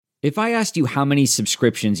If I asked you how many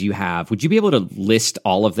subscriptions you have, would you be able to list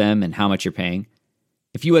all of them and how much you're paying?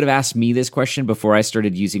 If you would have asked me this question before I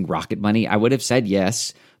started using Rocket Money, I would have said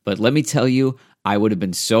yes, but let me tell you, I would have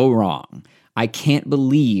been so wrong. I can't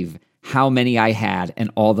believe how many I had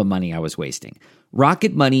and all the money I was wasting.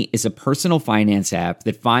 Rocket Money is a personal finance app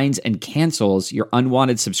that finds and cancels your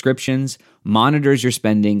unwanted subscriptions, monitors your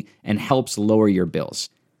spending, and helps lower your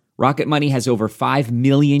bills. Rocket Money has over 5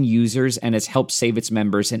 million users and has helped save its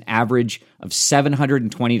members an average of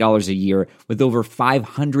 $720 a year with over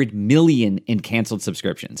 500 million in canceled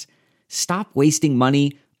subscriptions. Stop wasting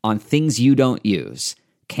money on things you don't use.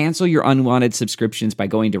 Cancel your unwanted subscriptions by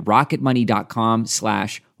going to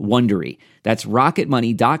rocketmoney.com/Wondery. That's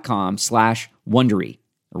rocketmoney.com/Wondery.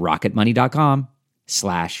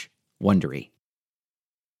 rocketmoney.com/Wondery.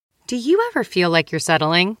 Do you ever feel like you're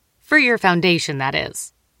settling? For your foundation, that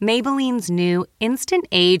is. Maybelline's new Instant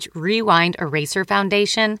Age Rewind Eraser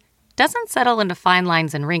Foundation doesn't settle into fine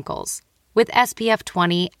lines and wrinkles. With SPF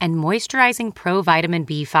 20 and moisturizing Pro Vitamin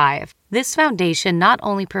B5, this foundation not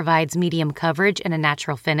only provides medium coverage and a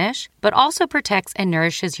natural finish, but also protects and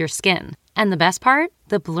nourishes your skin. And the best part?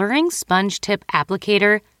 The blurring sponge tip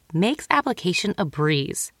applicator makes application a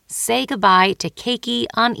breeze. Say goodbye to cakey,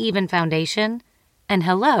 uneven foundation and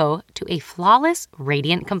hello to a flawless,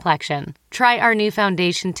 radiant complexion. Try our new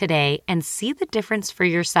foundation today and see the difference for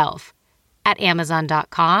yourself at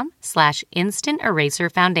amazon.com/instant eraser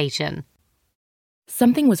foundation.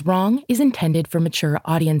 Something Was Wrong is intended for mature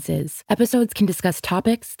audiences. Episodes can discuss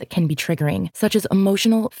topics that can be triggering, such as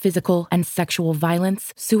emotional, physical, and sexual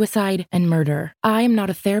violence, suicide, and murder. I am not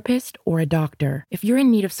a therapist or a doctor. If you're in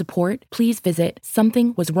need of support, please visit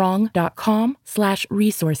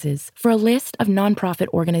somethingwaswrong.com/resources for a list of nonprofit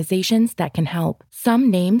organizations that can help. Some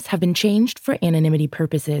names have been changed for anonymity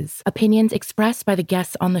purposes. Opinions expressed by the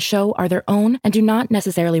guests on the show are their own and do not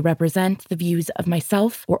necessarily represent the views of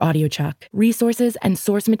myself or AudioChuck. Resources and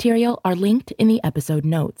source material are linked in the episode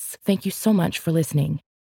notes. Thank you so much for listening.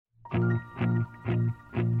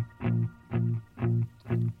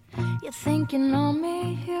 You're thinking on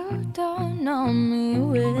me, you don't know me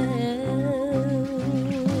well.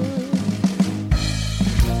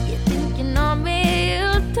 You're thinking on me,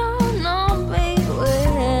 you don't know me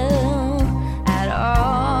well at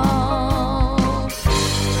all.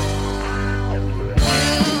 You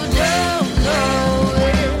don't know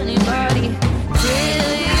anybody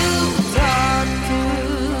till you talk to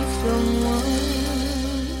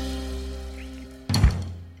someone.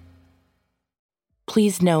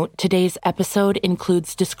 Please note, today's episode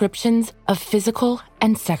includes descriptions of physical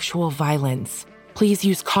and sexual violence. Please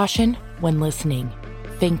use caution when listening.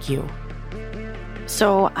 Thank you.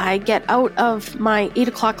 So I get out of my 8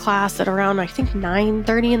 o'clock class at around, I think,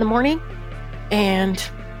 9:30 in the morning and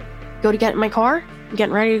go to get in my car,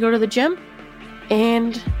 getting ready to go to the gym.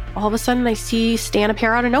 And all of a sudden I see Stan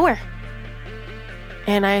appear out of nowhere.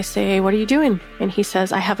 And I say, "What are you doing?" And he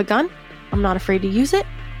says, "I have a gun. I'm not afraid to use it.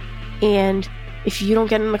 And if you don't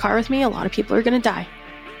get in the car with me, a lot of people are going to die."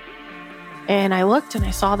 And I looked and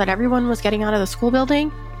I saw that everyone was getting out of the school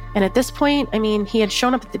building. And at this point, I mean, he had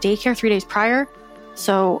shown up at the daycare 3 days prior.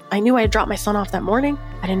 So I knew I had dropped my son off that morning.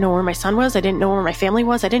 I didn't know where my son was. I didn't know where my family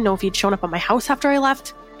was. I didn't know if he'd shown up at my house after I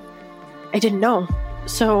left. I didn't know.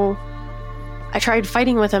 So I tried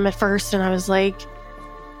fighting with him at first and I was like,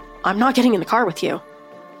 "I'm not getting in the car with you."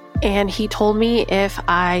 And he told me if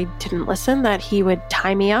I didn't listen that he would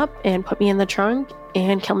tie me up and put me in the trunk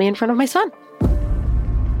and kill me in front of my son.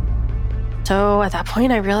 So at that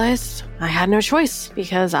point, I realized I had no choice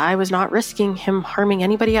because I was not risking him harming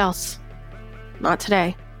anybody else. Not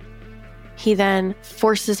today. He then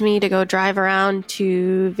forces me to go drive around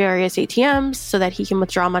to various ATMs so that he can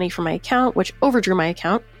withdraw money from my account, which overdrew my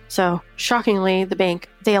account. So shockingly, the bank,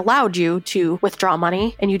 they allowed you to withdraw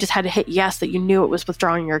money and you just had to hit yes that you knew it was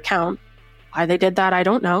withdrawing your account. Why they did that, I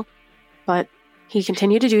don't know. But he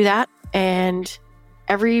continued to do that. And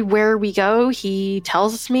everywhere we go, he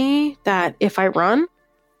tells me that if I run,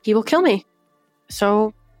 he will kill me.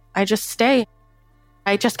 So I just stay.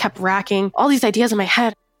 I just kept racking all these ideas in my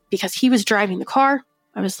head because he was driving the car.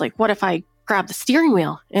 I was like, what if I grab the steering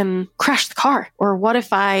wheel and crash the car? Or what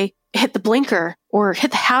if I hit the blinker or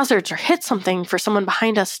hit the hazards or hit something for someone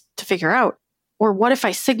behind us to figure out? Or what if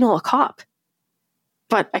I signal a cop?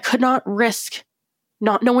 But I could not risk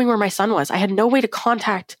not knowing where my son was. I had no way to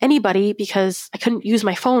contact anybody because I couldn't use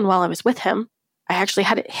my phone while I was with him. I actually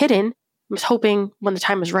had it hidden. I was hoping when the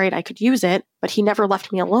time was right, I could use it, but he never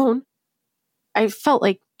left me alone. I felt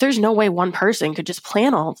like there's no way one person could just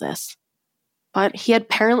plan all of this. But he had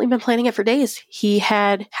apparently been planning it for days. He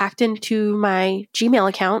had hacked into my Gmail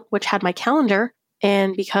account, which had my calendar,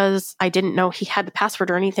 And because I didn't know he had the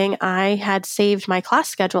password or anything, I had saved my class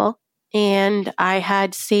schedule and I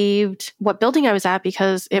had saved what building I was at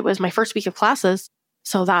because it was my first week of classes.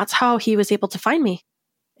 So that's how he was able to find me.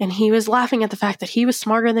 And he was laughing at the fact that he was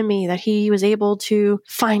smarter than me, that he was able to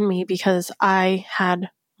find me because I had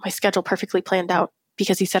my schedule perfectly planned out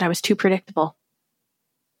because he said I was too predictable.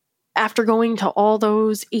 After going to all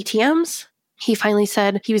those ATMs, he finally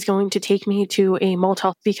said he was going to take me to a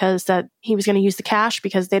motel because that he was going to use the cash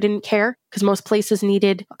because they didn't care because most places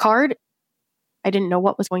needed a card. I didn't know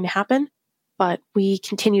what was going to happen, but we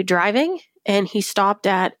continued driving and he stopped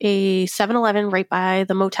at a 7-Eleven right by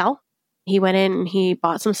the motel. He went in and he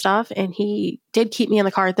bought some stuff and he did keep me in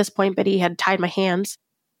the car at this point, but he had tied my hands.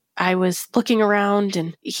 I was looking around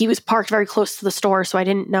and he was parked very close to the store, so I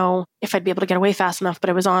didn't know if I'd be able to get away fast enough,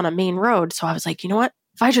 but it was on a main road. So I was like, you know what?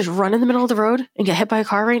 If I just run in the middle of the road and get hit by a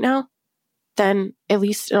car right now, then at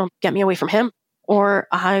least it'll get me away from him, or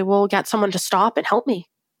I will get someone to stop and help me.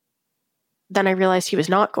 Then I realized he was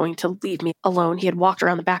not going to leave me alone. He had walked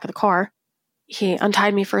around the back of the car. He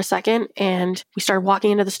untied me for a second and we started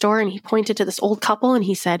walking into the store and he pointed to this old couple and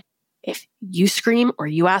he said, if you scream or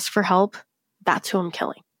you ask for help, that's who I'm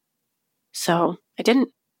killing. So I didn't.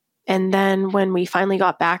 And then when we finally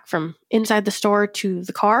got back from inside the store to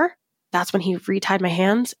the car, that's when he retied my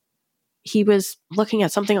hands. He was looking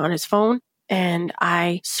at something on his phone and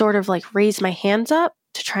I sort of like raised my hands up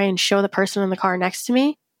to try and show the person in the car next to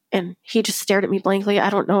me. And he just stared at me blankly. I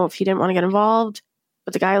don't know if he didn't want to get involved,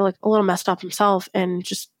 but the guy looked a little messed up himself and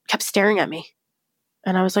just kept staring at me.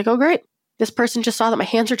 And I was like, oh, great. This person just saw that my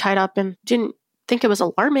hands were tied up and didn't think it was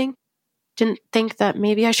alarming. Didn't think that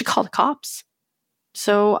maybe I should call the cops.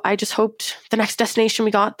 So I just hoped the next destination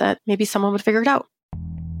we got that maybe someone would figure it out.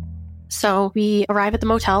 So we arrive at the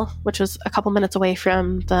motel, which was a couple minutes away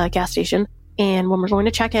from the gas station. And when we're going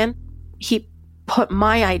to check in, he put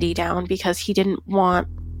my ID down because he didn't want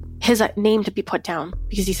his name to be put down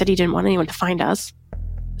because he said he didn't want anyone to find us.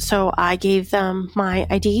 So I gave them my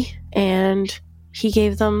ID and he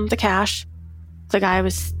gave them the cash. The guy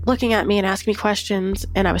was looking at me and asking me questions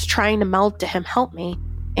and I was trying to mouth to him, help me.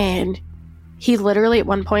 And he literally at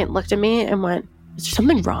one point looked at me and went, is there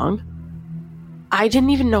something wrong? I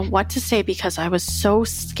didn't even know what to say because I was so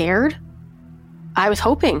scared. I was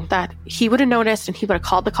hoping that he would have noticed and he would have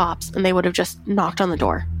called the cops and they would have just knocked on the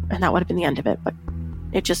door and that would have been the end of it. But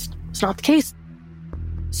it just was not the case.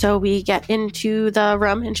 So we get into the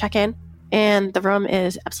room and check in and the room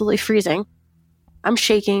is absolutely freezing. I'm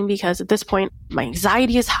shaking because at this point, my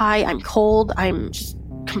anxiety is high. I'm cold. I'm just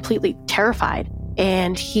completely terrified.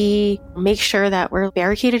 And he makes sure that we're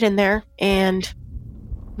barricaded in there and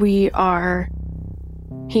he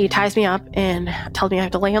ties me up and tells me I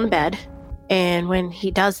have to lay on the bed. And when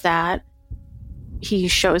he does that, he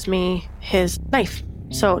shows me his knife.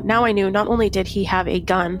 So now I knew not only did he have a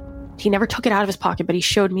gun, he never took it out of his pocket, but he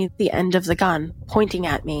showed me the end of the gun pointing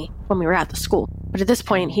at me when we were at the school. But at this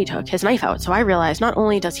point, he took his knife out. So I realized not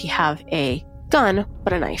only does he have a gun,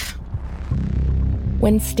 but a knife.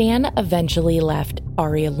 When Stan eventually left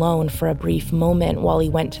Ari alone for a brief moment while he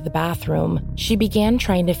went to the bathroom, she began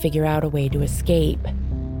trying to figure out a way to escape.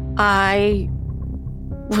 I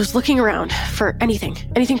was looking around for anything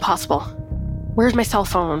possible. Where's my cell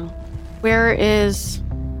phone? Where's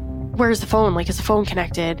the phone? Like, is the phone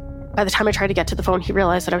connected? By the time I tried to get to the phone, he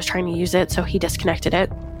realized that I was trying to use it, so he disconnected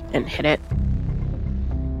it and hid it.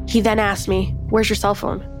 He then asked me, where's your cell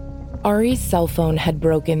phone? Ari's cell phone had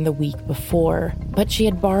broken the week before, but she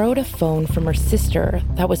had borrowed a phone from her sister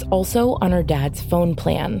that was also on her dad's phone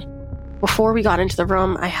plan. Before we got into the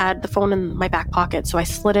room, I had the phone in my back pocket, so I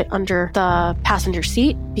slid it under the passenger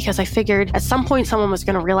seat because I figured at some point someone was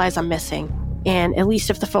going to realize I'm missing. And at least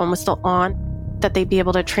if the phone was still on, that they'd be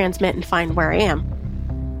able to transmit and find where I am.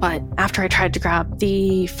 But after I tried to grab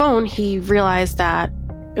the phone, he realized that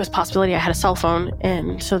it was a possibility I had a cell phone.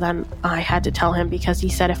 And so then I had to tell him because he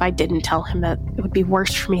said if I didn't tell him that it would be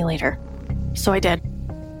worse for me later. So I did.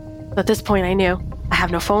 But at this point, I knew I have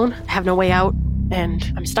no phone, I have no way out,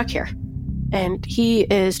 and I'm stuck here. And he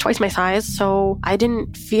is twice my size, so I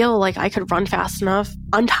didn't feel like I could run fast enough,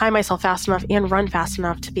 untie myself fast enough, and run fast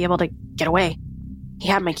enough to be able to get away. He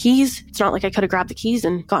had my keys. It's not like I could have grabbed the keys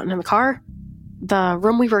and gotten in the car. The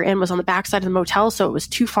room we were in was on the backside of the motel, so it was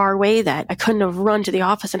too far away that I couldn't have run to the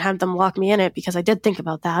office and had them lock me in it because I did think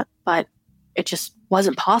about that, but it just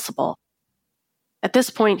wasn't possible. At this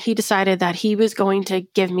point, he decided that he was going to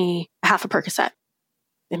give me half a Percocet.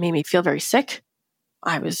 It made me feel very sick.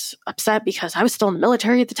 I was upset because I was still in the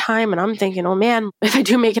military at the time, and I'm thinking, oh man, if I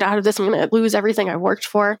do make it out of this, I'm going to lose everything I worked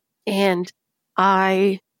for. And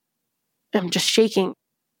I am just shaking.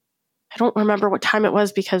 I don't remember what time it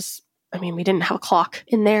was because, we didn't have a clock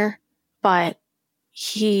in there, but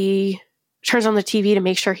he turns on the TV to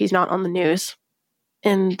make sure he's not on the news.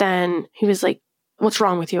 And then he was like, "What's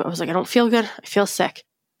wrong with you?" I was like, "I don't feel good. I feel sick."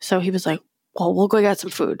 So he was like, "Well, we'll go get some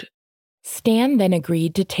food." Stan then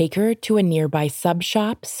agreed to take her to a nearby sub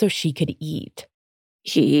shop so she could eat.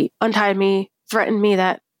 He untied me, threatened me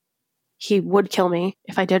that he would kill me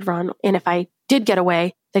if I did run. And if I did get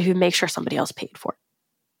away, that he would make sure somebody else paid for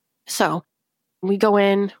it. So we go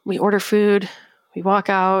in, we order food, we walk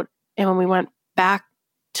out. And when we went back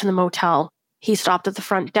to the motel, he stopped at the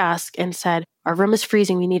front desk and said, "Our room is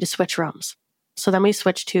freezing. We need to switch rooms." So then we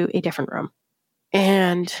switched to a different room.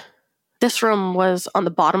 And this room was on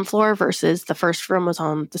the bottom floor versus the first room was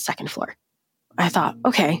on the second floor. I thought,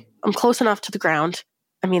 okay, I'm close enough to the ground.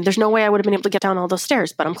 There's no way I would have been able to get down all those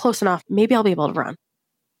stairs, but I'm close enough. Maybe I'll be able to run.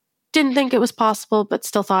 Didn't think it was possible, but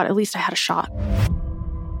still thought at least I had a shot.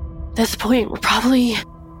 At this point, we're probably,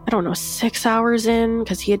 6 hours in,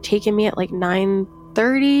 because he had taken me at like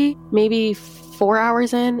 9:30, maybe 4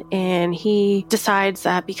 hours in. And he decides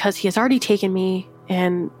that because he has already taken me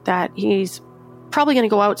and that he's probably going to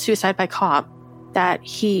go out suicide by cop, that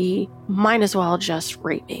he might as well just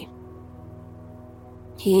rape me.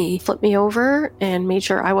 He flipped me over and made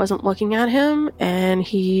sure I wasn't looking at him, and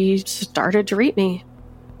he started to rape me.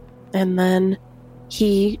 And then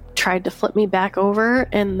he tried to flip me back over,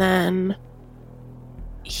 and then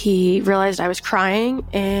he realized I was crying,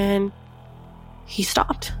 and he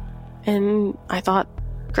stopped. And I thought,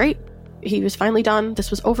 great, he was finally done.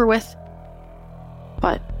 This was over with.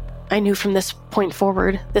 But I knew from this point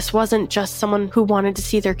forward, this wasn't just someone who wanted to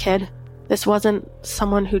see their kid. This wasn't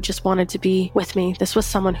someone who just wanted to be with me. This was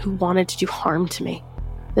someone who wanted to do harm to me.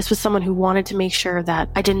 This was someone who wanted to make sure that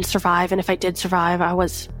I didn't survive, and if I did survive, I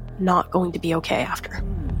was not going to be okay after.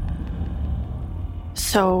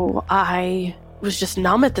 So I was just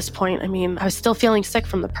numb at this point. I was still feeling sick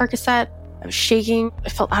from the Percocet. I was shaking. I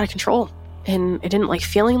felt out of control, and I didn't like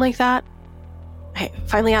feeling like that. I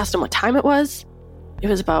finally asked him what time it was. It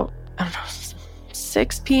was about,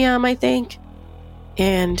 6 p.m., I think.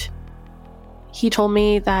 And he told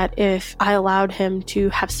me that if I allowed him to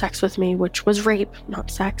have sex with me, which was rape, not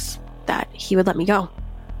sex, that he would let me go.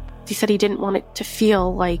 He said he didn't want it to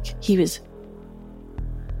feel like he was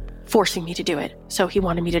forcing me to do it. So he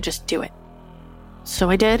wanted me to just do it. So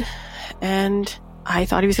I did. And I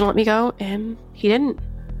thought he was going to let me go, and he didn't.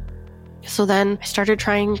 So then I started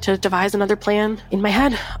trying to devise another plan in my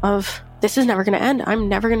head of, this is never going to end. I'm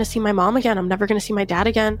never going to see my mom again. I'm never going to see my dad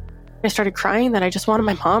again. I started crying that I just wanted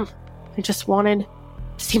my mom. I just wanted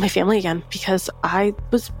to see my family again, because I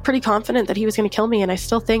was pretty confident that he was going to kill me. And I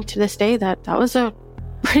still think to this day that that was a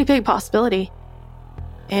pretty big possibility.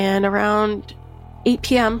 And around 8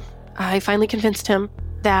 p.m., I finally convinced him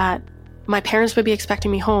that my parents would be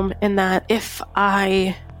expecting me home, and that if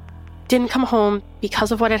I didn't come home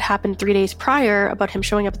because of what had happened 3 days prior about him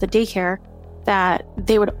showing up at the daycare, that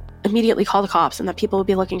they would immediately call the cops and that people would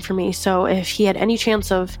be looking for me. So if he had any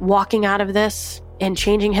chance of walking out of this and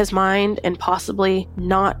changing his mind and possibly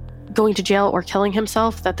not going to jail or killing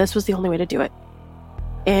himself, that this was the only way to do it.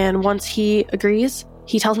 And once he agrees,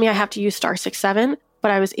 he tells me I have to use *67,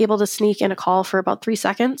 but I was able to sneak in a call for about 3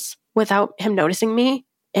 seconds without him noticing me.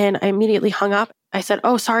 And I immediately hung up. I said,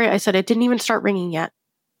 "Oh, sorry." I said, "It didn't even start ringing yet."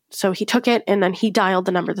 So he took it, and then he dialed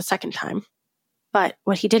the number the second time. But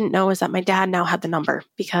what he didn't know is that my dad now had the number,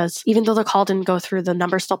 because even though the call didn't go through, the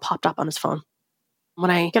number still popped up on his phone. When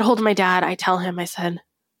I get a hold of my dad, I tell him, I said,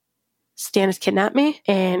 "Stan has kidnapped me,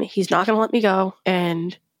 and he's not going to let me go.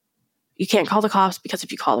 And you can't call the cops, because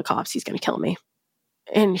if you call the cops, he's going to kill me."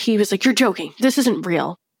 And he was like, "You're joking. This isn't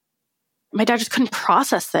real." My dad just couldn't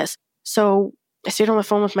process this. So I stayed on the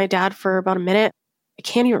phone with my dad for about a minute. I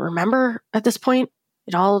can't even remember at this point.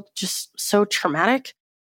 It all just so traumatic.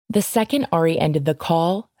 The second Ari ended the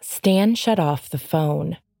call, Stan shut off the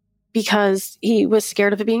phone. Because he was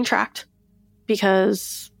scared of it being tracked.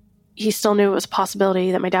 Because he still knew it was a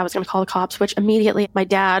possibility that my dad was going to call the cops, which immediately my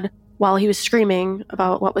dad, while he was screaming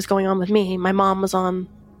about what was going on with me, my mom was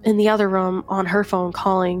in the other room on her phone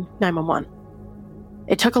calling 911.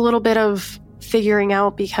 It took a little bit of figuring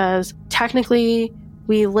out, because technically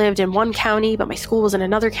we lived in one county, but my school was in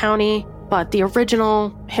another county. But the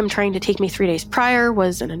original, him trying to take me 3 days prior,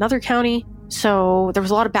 was in another county. So there was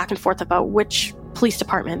a lot of back and forth about which police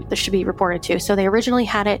department this should be reported to. So they originally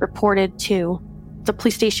had it reported to the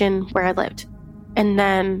police station where I lived. And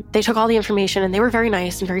then they took all the information, and they were very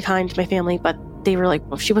nice and very kind to my family, but They were like,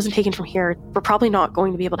 well, if she wasn't taken from here, we're probably not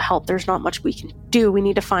going to be able to help. There's not much we can do. We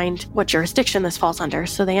need to find what jurisdiction this falls under.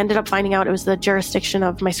 So they ended up finding out it was the jurisdiction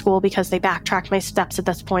of my school because they backtracked my steps at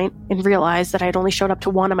this point and realized that I'd only showed up to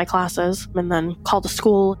one of my classes and then called the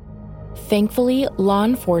school. Thankfully, law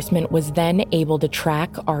enforcement was then able to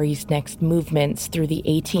track Ari's next movements through the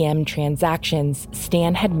ATM transactions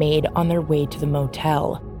Stan had made on their way to the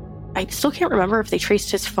motel. I still can't remember if they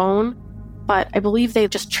traced his phone, but I believe they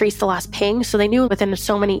just traced the last ping, so they knew within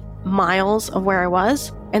so many miles of where I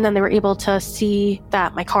was, and then they were able to see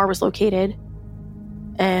that my car was located,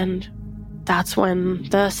 and that's when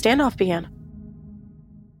the standoff began.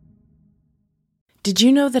 Did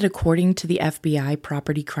you know that according to the FBI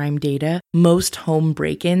property crime data, most home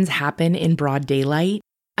break-ins happen in broad daylight?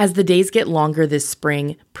 As the days get longer this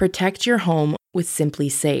spring, protect your home with Simply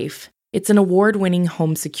Safe. It's an award-winning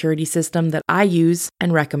home security system that I use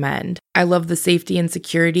and recommend. I love the safety and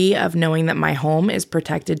security of knowing that my home is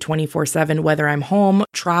protected 24/7, whether I'm home,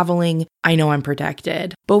 traveling, I know I'm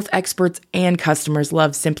protected. Both experts and customers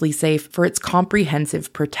love Simply Safe for its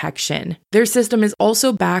comprehensive protection. Their system is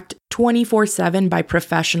also backed 24/7 by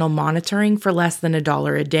professional monitoring for less than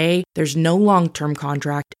 $1 a day. There's no long-term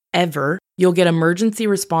contract ever. You'll get emergency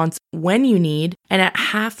response when you need and at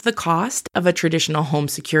half the cost of a traditional home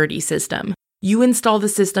security system. You install the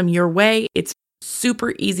system your way. It's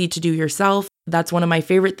super easy to do yourself. That's one of my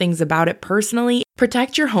favorite things about it personally.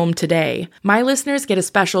 Protect your home today. My listeners get a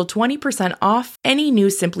special 20% off any new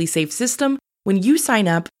Simply Safe system when you sign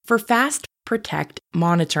up for Fast Protect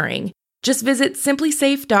monitoring. Just visit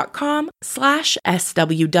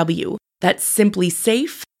simplysafe.com/SWW. That's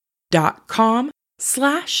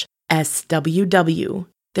simplysafe.com/SWW.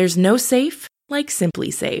 There's no safe like Simply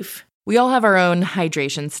Safe. We all have our own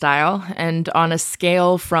hydration style, and on a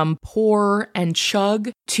scale from pour and chug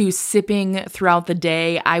to sipping throughout the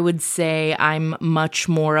day, I would say I'm much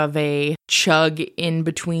more of a chug in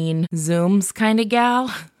between Zooms kind of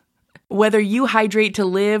gal. Whether you hydrate to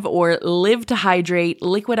live or live to hydrate,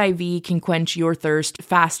 Liquid IV can quench your thirst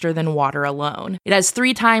faster than water alone. It has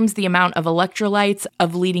 3 times the amount of electrolytes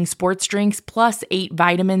of leading sports drinks, plus 8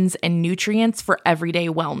 vitamins and nutrients for everyday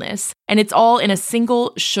wellness. And it's all in a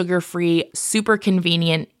single, sugar-free, super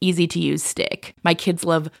convenient, easy-to-use stick. My kids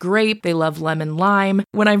love grape, they love lemon lime.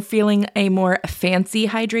 When I'm feeling a more fancy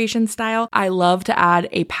hydration style, I love to add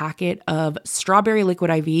a packet of strawberry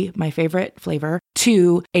Liquid IV, my favorite flavor,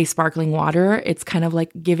 to a sparkling water. It's kind of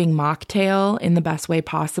like giving mocktail in the best way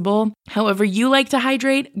possible. However you like to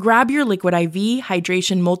hydrate, grab your Liquid IV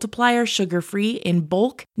Hydration Multiplier sugar-free in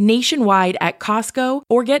bulk nationwide at Costco,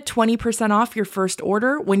 or get 20% off your first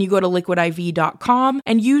order when you go to liquidiv.com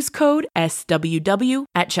and use code SWW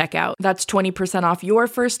at checkout. That's 20% off your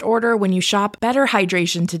first order when you shop Better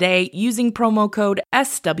Hydration today using promo code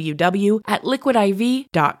SWW at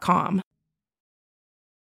liquidiv.com.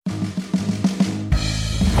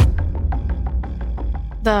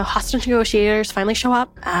 The hostage negotiators finally show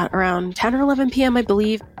up at around 10 or 11 p.m., I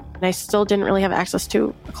believe, and I still didn't really have access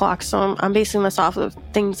to a clock, so I'm basing this off of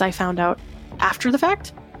things I found out after the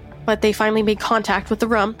fact. But they finally made contact with the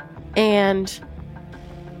room, and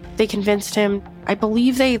they convinced him. I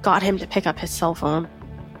believe they got him to pick up his cell phone.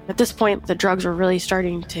 At this point, the drugs were really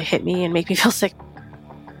starting to hit me and make me feel sick.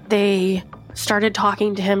 They started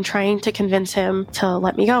talking to him, trying to convince him to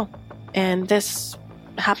let me go. And this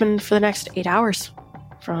happened for the next 8 hours.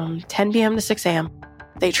 From 10 p.m. to 6 a.m.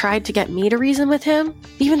 They tried to get me to reason with him,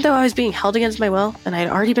 even though I was being held against my will and I had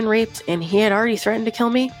already been raped and he had already threatened to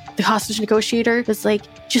kill me. The hostage negotiator was like,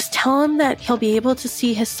 just tell him that he'll be able to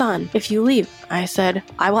see his son if you leave. I said,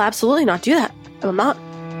 I will absolutely not do that. I'm not.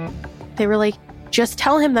 They were like, just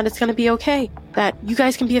tell him that it's going to be okay, that you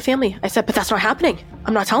guys can be a family. I said, but that's not happening.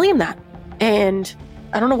 I'm not telling him that. And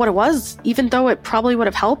I don't know what it was. Even though it probably would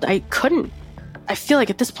have helped, I couldn't. I feel like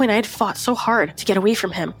at this point I had fought so hard to get away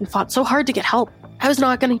from him and fought so hard to get help. I was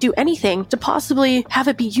not going to do anything to possibly have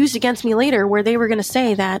it be used against me later, where they were going to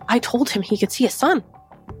say that I told him he could see his son.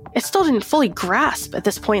 I still didn't fully grasp at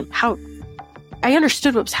this point how I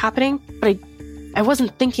understood what was happening, but I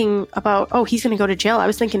wasn't thinking about, oh, he's going to go to jail. I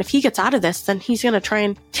was thinking if he gets out of this, then he's going to try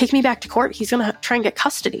and take me back to court. He's going to try and get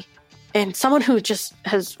custody. And someone who just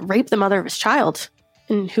has raped the mother of his child,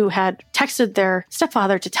 and who had texted their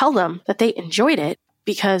stepfather to tell them that they enjoyed it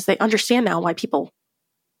because they understand now why people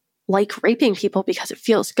like raping people because it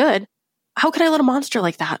feels good. How could I let a monster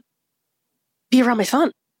like that be around my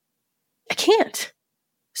son? I can't.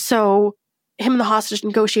 So him and the hostage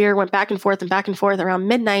negotiator went back and forth. Around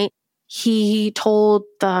midnight, he told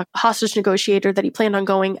the hostage negotiator that he planned on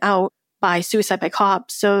going out by suicide by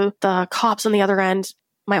cop. So the cops on the other end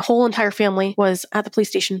My whole entire family was at the police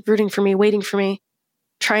station, rooting for me, waiting for me,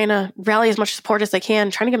 trying to rally as much support as they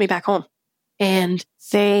can, trying to get me back home. And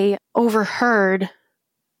they overheard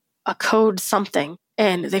a code something,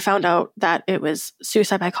 and they found out that it was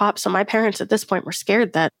suicide by cop. So my parents at this point were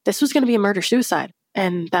scared that this was going to be a murder-suicide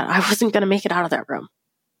and that I wasn't going to make it out of that room.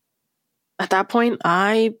 At that point,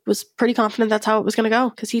 I was pretty confident that's how it was going to go,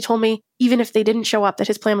 because he told me even if they didn't show up, that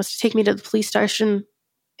his plan was to take me to the police station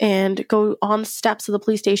and go on the steps of the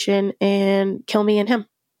police station and kill me and him.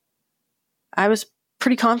 I was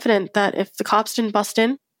pretty confident that if the cops didn't bust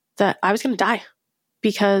in, that I was going to die,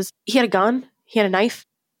 because he had a gun, he had a knife,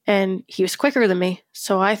 and he was quicker than me.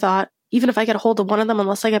 So I thought, even if I get a hold of one of them,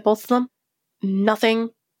 unless I get both of them, nothing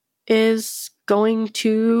is going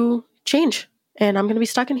to change, and I'm going to be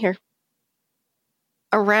stuck in here.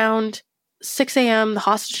 Around 6 a.m., the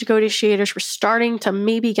hostage negotiators were starting to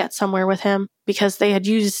maybe get somewhere with him, because they had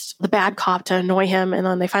used the bad cop to annoy him, and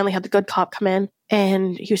then they finally had the good cop come in,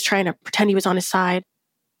 and he was trying to pretend he was on his side.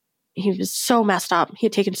 He was so messed up. He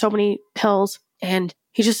had taken so many pills, and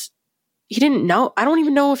he didn't know. I don't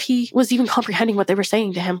even know if he was even comprehending what they were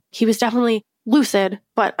saying to him. He was definitely lucid,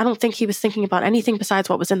 but I don't think he was thinking about anything besides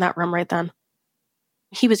what was in that room right then.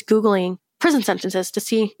 He was Googling prison sentences to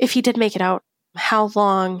see if he did make it out, how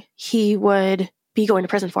long he would be going to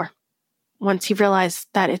prison for. Once he realized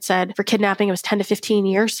that it said for kidnapping, it was 10 to 15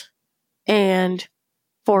 years, and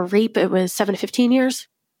for rape, it was 7 to 15 years,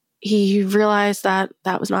 he realized that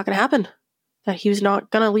that was not going to happen, that he was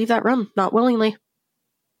not going to leave that room, not willingly.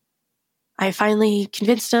 I finally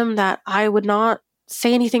convinced him that I would not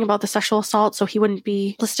say anything about the sexual assault so he wouldn't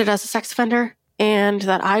be listed as a sex offender, and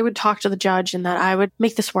that I would talk to the judge and that I would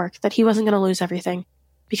make this work, that he wasn't going to lose everything.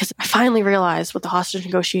 Because I finally realized what the hostage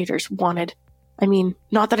negotiators wanted. I mean,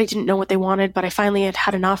 not that I didn't know what they wanted, but I finally had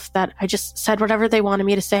had enough that I just said whatever they wanted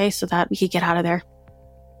me to say so that we could get out of there.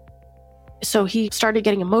 So he started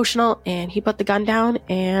getting emotional, and he put the gun down,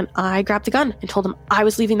 and I grabbed the gun and told him I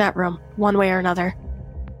was leaving that room one way or another.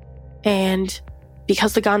 And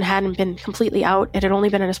because the gun hadn't been completely out, it had only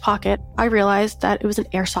been in his pocket, I realized that it was an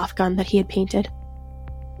airsoft gun that he had painted.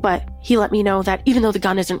 But he let me know that even though the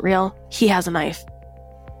gun isn't real, he has a knife.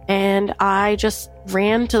 And I just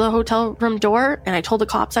ran to the hotel room door, and I told the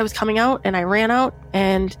cops I was coming out, and I ran out,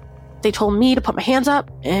 and they told me to put my hands up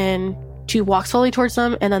and to walk slowly towards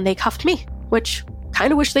them, and then they cuffed me, which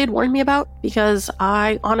kind of wish they had warned me about, because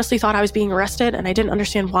I honestly thought I was being arrested and I didn't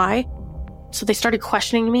understand why. So they started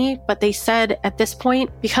questioning me, but they said at this point,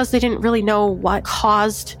 because they didn't really know what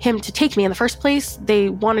caused him to take me in the first place, they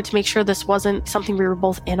wanted to make sure this wasn't something we were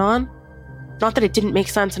both in on. Not that it didn't make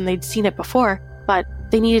sense and they'd seen it before, but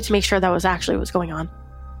they needed to make sure that was actually what was going on.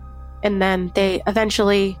 And then they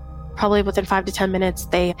eventually, probably within 5 to 10 minutes,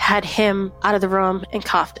 they had him out of the room and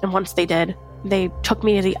cuffed. And once they did, they took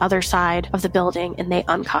me to the other side of the building and they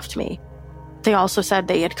uncuffed me. They also said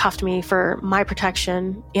they had cuffed me for my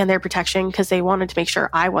protection and their protection because they wanted to make sure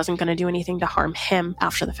I wasn't going to do anything to harm him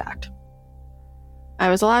after the fact. I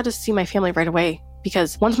was allowed to see my family right away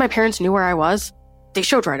because once my parents knew where I was, they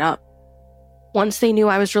showed right up. Once they knew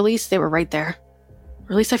I was released, they were right there.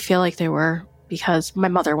 Or at least I feel like they were, because my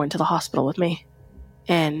mother went to the hospital with me.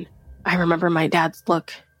 And I remember my dad's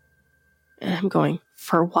look, and I'm going,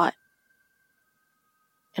 for what?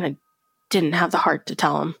 And I didn't have the heart to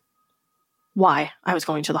tell him why I was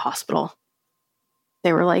going to the hospital.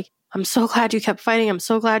 They were like, I'm so glad you kept fighting. I'm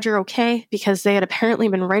so glad you're okay. Because they had apparently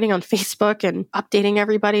been writing on Facebook and updating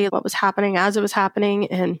everybody what was happening as it was happening,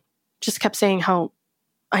 and just kept saying how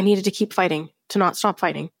I needed to keep fighting, to not stop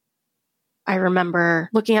fighting. I remember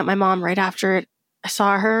looking at my mom right after it. I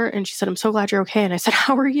saw her and she said, I'm so glad you're okay. And I said,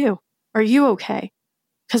 how are you? Are you okay?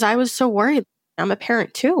 Because I was so worried. I'm a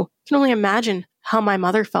parent too. I can only imagine how my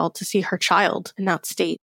mother felt to see her child in that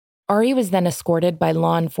state. Ari was then escorted by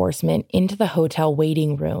law enforcement into the hotel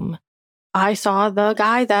waiting room. I saw the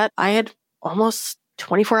guy that I had almost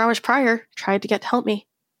 24 hours prior tried to get to help me.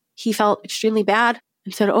 He felt extremely bad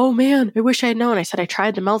and said, oh man, I wish I had known. I said, I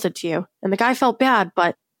tried to melt it to you. And the guy felt bad,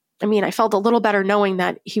 but I felt a little better knowing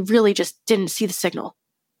that he really just didn't see the signal.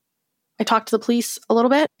 I talked to the police a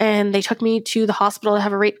little bit and they took me to the hospital to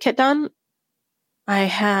have a rape kit done. I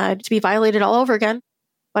had to be violated all over again,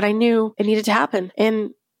 but I knew it needed to happen.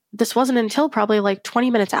 And this wasn't until probably like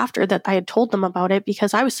 20 minutes after that I had told them about it,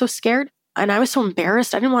 because I was so scared and I was so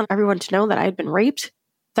embarrassed. I didn't want everyone to know that I had been raped,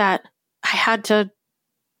 that I had to,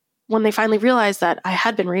 when they finally realized that I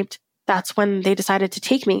had been raped, that's when they decided to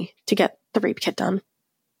take me to get the rape kit done.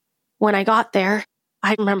 When I got there,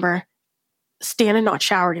 I remember Stan had not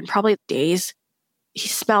showered in probably days. He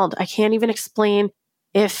smelled. I can't even explain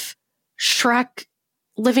if Shrek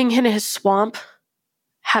living in his swamp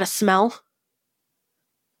had a smell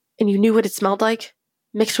and you knew what it smelled like,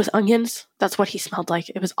 mixed with onions, that's what he smelled like.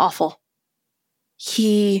 It was awful.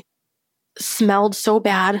 He smelled so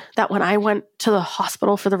bad that when I went to the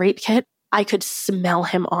hospital for the rape kit, I could smell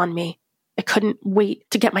him on me. I couldn't wait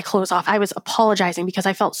to get my clothes off. I was apologizing because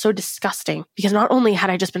I felt so disgusting because not only had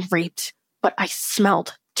I just been raped, but I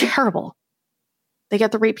smelled terrible. They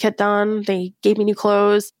got the rape kit done. They gave me new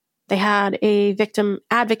clothes. They had a victim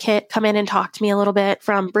advocate come in and talk to me a little bit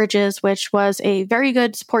from Bridges, which was a very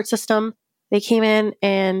good support system. They came in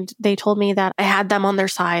and they told me that I had them on their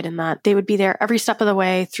side and that they would be there every step of the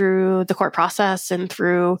way through the court process and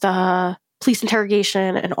through the police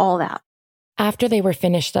interrogation and all that. After they were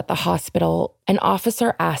finished at the hospital, an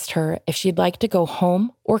officer asked her if she'd like to go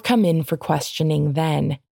home or come in for questioning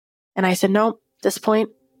then. And I said, no, at this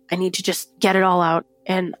point, I need to just get it all out.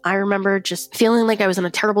 And I remember just feeling like I was in a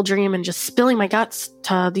terrible dream and just spilling my guts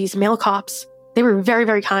to these male cops. They were very,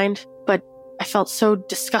 very kind, but I felt so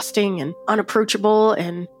disgusting and unapproachable.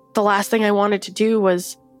 And the last thing I wanted to do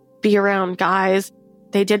was be around guys.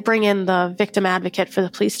 They did bring in the victim advocate for the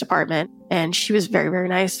police department, and she was very, very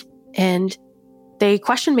nice. And they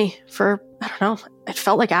questioned me for, I don't know, it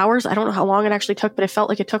felt like hours. I don't know how long it actually took, but it felt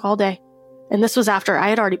like it took all day. And this was after I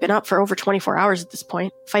had already been up for over 24 hours at this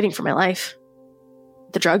point, fighting for my life.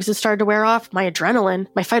 The drugs had started to wear off. My adrenaline,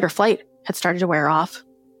 my fight or flight had started to wear off.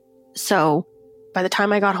 So by the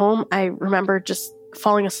time I got home, I remember just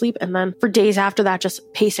falling asleep. And then for days after that, just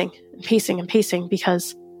pacing and pacing and pacing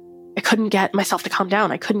because I couldn't get myself to calm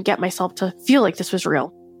down. I couldn't get myself to feel like this was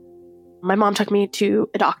real. My mom took me to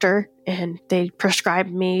a doctor and they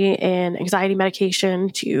prescribed me an anxiety medication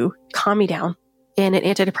to calm me down and an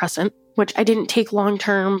antidepressant, which I didn't take long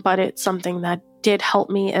term, but it's something that did help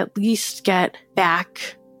me at least get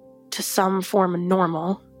back to some form of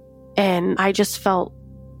normal. And I just felt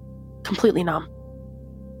completely numb.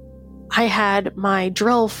 I had my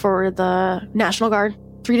drill for the National Guard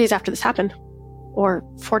 3 days after this happened, or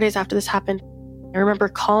 4 days after this happened. I remember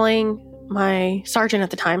calling my sergeant at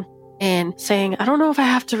the time and saying, I don't know if I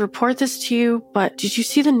have to report this to you, but did you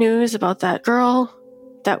see the news about that girl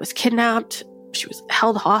that was kidnapped? She was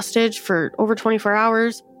held hostage for over 24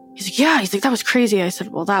 hours. He's like, yeah. He's like, that was crazy. I said,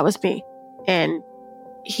 well, that was me. And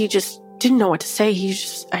he just didn't know what to say. He's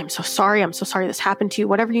just, I'm so sorry. I'm so sorry this happened to you.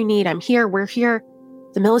 Whatever you need, I'm here. We're here.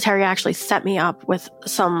 The military actually set me up with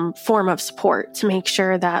some form of support to make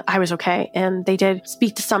sure that I was okay. And they did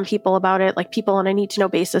speak to some people about it, like people on a need-to-know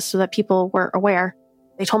basis so that people were aware.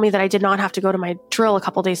 They told me that I did not have to go to my drill a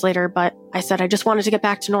couple days later, but I said I just wanted to get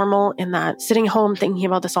back to normal and that sitting home thinking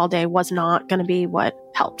about this all day was not going to be what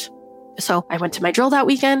helped. So I went to my drill that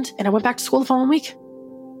weekend and I went back to school the following week.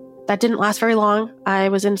 That didn't last very long. I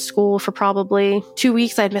was in school for probably 2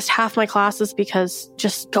 weeks. I had missed half my classes because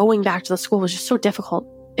just going back to the school was just so difficult.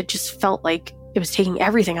 It just felt like it was taking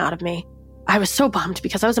everything out of me. I was so bummed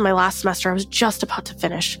because I was in my last semester. I was just about to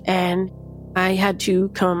finish and I had to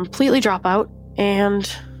completely drop out and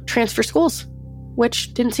transfer schools,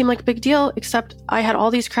 which didn't seem like a big deal, except I had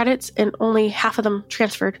all these credits and only half of them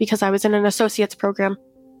transferred because I was in an associate's program.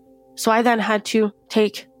 So I then had to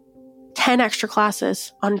take 10 extra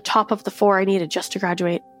classes on top of the 4 I needed just to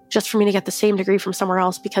graduate, just for me to get the same degree from somewhere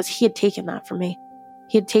else because he had taken that from me.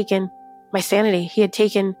 He had taken my sanity. He had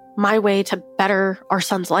taken my way to better our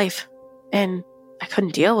son's life, and I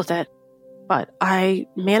couldn't deal with it. But I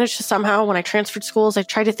managed to somehow, when I transferred schools, I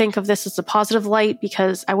tried to think of this as a positive light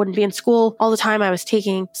because I wouldn't be in school all the time. I was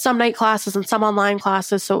taking some night classes and some online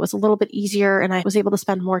classes, so it was a little bit easier and I was able to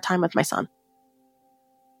spend more time with my son.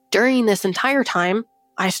 During this entire time,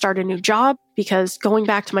 I started a new job because going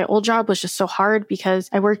back to my old job was just so hard because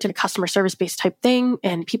I worked in a customer service-based type thing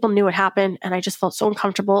and people knew what happened and I just felt so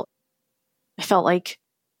uncomfortable. I felt like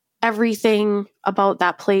everything about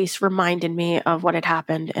that place reminded me of what had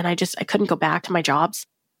happened. And I couldn't go back to my jobs.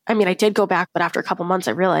 I mean, I did go back, but after a couple months,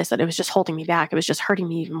 I realized that it was just holding me back. It was just hurting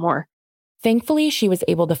me even more. Thankfully, she was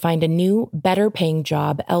able to find a new, better paying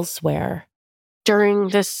job elsewhere. During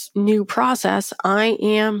this new process, I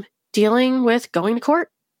am dealing with going to court,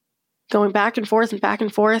 going back and forth and back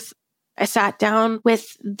and forth. I sat down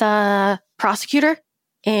with the prosecutor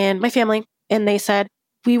and my family, and they said,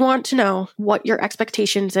 we want to know what your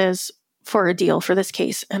expectations is for a deal for this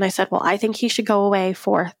case. And I said, well, I think he should go away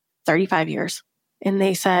for 35 years. And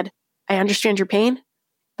they said, I understand your pain,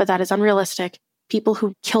 but that is unrealistic. People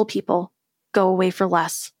who kill people go away for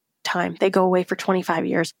less time. They go away for 25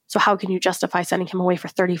 years. So how can you justify sending him away for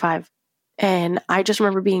 35? And I just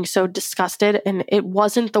remember being so disgusted. And it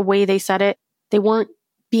wasn't the way they said it. They weren't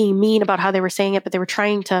being mean about how they were saying it, but they were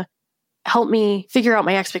trying to help me figure out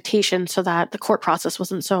my expectations so that the court process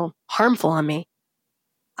wasn't so harmful on me.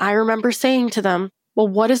 I remember saying to them, well,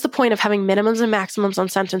 what is the point of having minimums and maximums on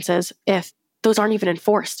sentences if those aren't even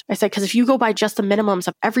enforced? I said, because if you go by just the minimums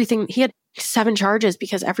of everything, he had 7 charges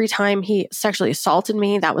because every time he sexually assaulted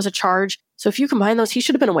me, that was a charge. So if you combine those, he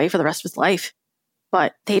should have been away for the rest of his life.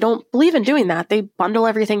 But they don't believe in doing that. They bundle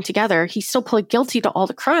everything together. He still pled guilty to all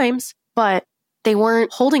the crimes, but they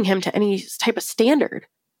weren't holding him to any type of standard.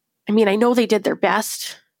 I mean, I know they did their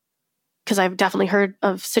best because I've definitely heard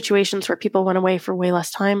of situations where people went away for way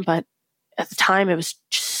less time, but at the time it was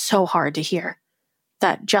just so hard to hear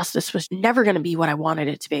that justice was never going to be what I wanted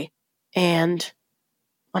it to be. And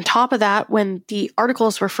on top of that, when the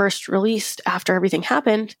articles were first released after everything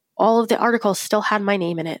happened, all of the articles still had my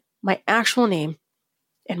name in it, my actual name,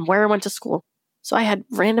 and where I went to school. So I had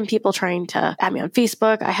random people trying to add me on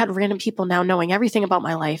Facebook. I had random people now knowing everything about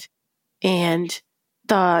my life. And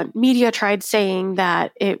the media tried saying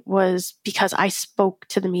that it was because I spoke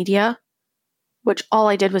to the media, which all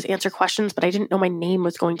I did was answer questions, but I didn't know my name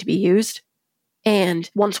was going to be used. And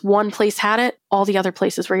once one place had it, all the other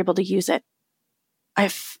places were able to use it.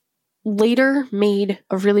 I've later made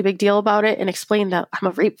a really big deal about it and explained that I'm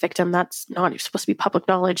a rape victim. That's not supposed to be public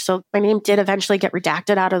knowledge. So my name did eventually get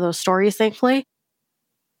redacted out of those stories, thankfully.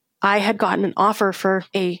 I had gotten an offer for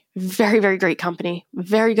a very, very great company,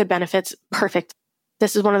 very good benefits, perfect.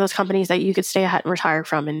 This is one of those companies that you could stay at and retire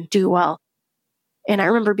from and do well. And I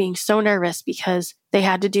remember being so nervous because they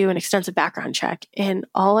had to do an extensive background check. And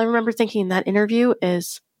all I remember thinking in that interview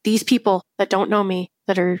is these people that don't know me,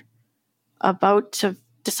 that are about to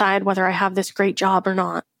decide whether I have this great job or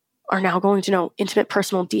not, are now going to know intimate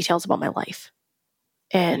personal details about my life.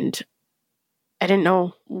 And I didn't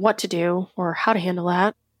know what to do or how to handle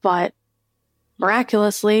that, but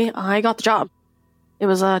miraculously, I got the job. It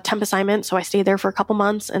was a temp assignment, so I stayed there for a couple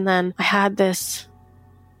months, and then I had this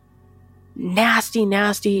nasty,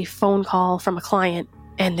 nasty phone call from a client,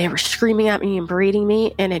 and they were screaming at me and berating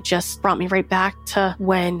me, and it just brought me right back to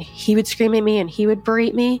when he would scream at me and he would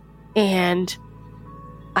berate me, and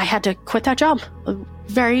I had to quit that job. A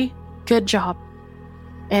very good job.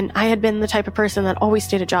 And I had been the type of person that always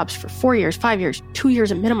stayed at jobs for 4 years, 5 years, 2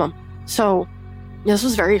 years at minimum. So this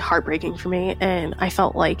was very heartbreaking for me, and I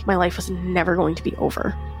felt like my life was never going to be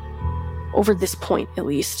over this point at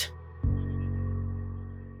least.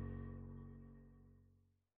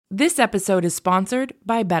 This episode is sponsored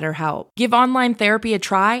by BetterHelp. Give online therapy a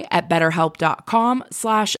try at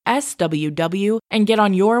betterhelp.com/SWW and get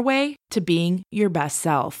on your way to being your best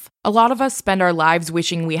self. A lot of us spend our lives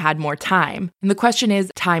wishing we had more time. And the question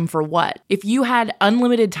is, time for what? If you had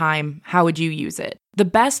unlimited time, how would you use it? The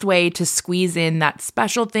best way to squeeze in that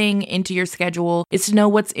special thing into your schedule is to know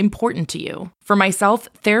what's important to you. For myself,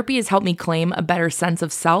 therapy has helped me claim a better sense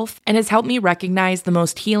of self and has helped me recognize the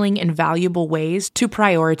most healing and valuable ways to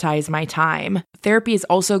prioritize my time. Therapy is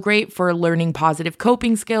also great for learning positive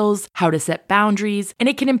coping skills, how to set boundaries, and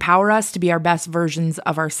it can empower us to be our best versions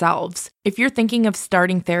of ourselves. If you're thinking of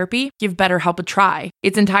starting therapy, give BetterHelp a try.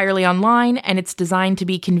 It's entirely online and it's designed to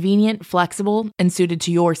be convenient, flexible, and suited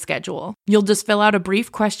to your schedule. You'll just fill out a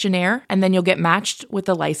brief questionnaire and then you'll get matched with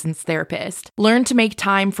a licensed therapist. Learn to make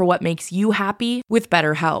time for what makes you happy with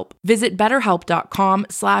BetterHelp. Visit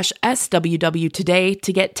betterhelp.com/SWW today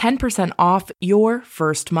to get 10% off your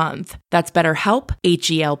first month. That's BetterHelp,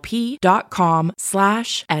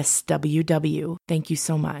 HELP.com/SWW. Thank you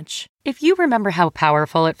so much. If you remember how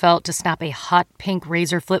powerful it felt to snap a hot pink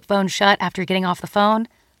Razr flip phone shut after getting off the phone,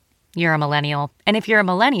 you're a millennial. And if you're a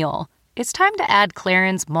millennial, it's time to add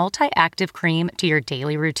Clarins Multi-Active Cream to your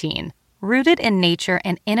daily routine. Rooted in nature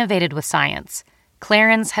and innovated with science,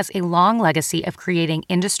 Clarins has a long legacy of creating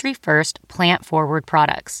industry-first, plant-forward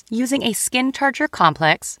products. Using a skin charger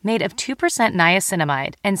complex made of 2%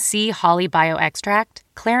 niacinamide and C. holly bioextract,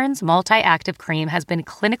 Clarins Multi-Active Cream has been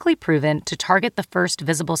clinically proven to target the first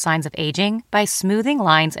visible signs of aging by smoothing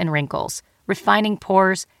lines and wrinkles, refining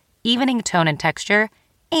pores, evening tone and texture,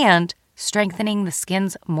 and strengthening the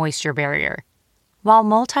skin's moisture barrier. While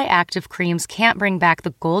multi-active creams can't bring back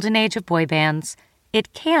the golden age of boy bands,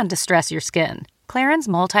 it can distress your skin. Clarins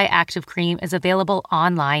Multi-Active Cream is available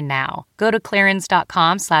online now. Go to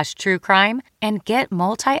clarins.com/truecrime and get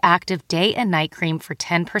Multi-Active Day and Night Cream for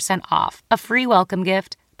 10% off, a free welcome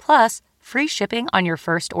gift, plus free shipping on your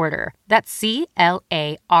first order. That's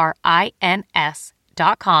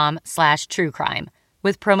clarins.com/truecrime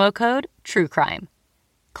with promo code TrueCrime.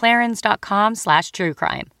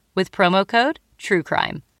 clarins.com/truecrime with promo code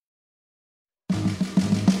TrueCrime.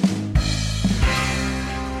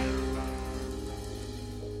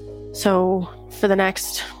 So for the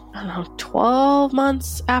next, 12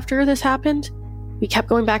 months after this happened, we kept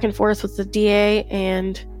going back and forth with the DA,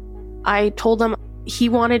 and I told them He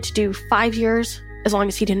wanted to do 5 years as long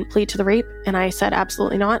as he didn't plead to the rape, and I said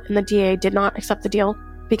absolutely not, and the DA did not accept the deal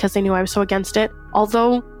because they knew I was so against it.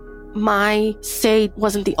 Although my say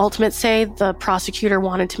wasn't the ultimate say, the prosecutor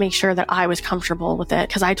wanted to make sure that I was comfortable with it,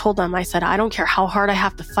 because I told them, I said, I don't care how hard I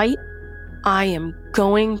have to fight, I am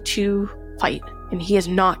going to fight, and he is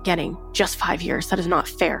not getting just 5 years. That is not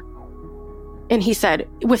fair. And he said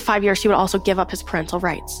with 5 years, he would also give up his parental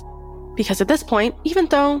rights. Because at this point, even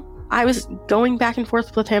though I was going back and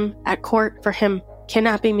forth with him at court for him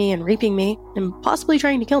kidnapping me and raping me and possibly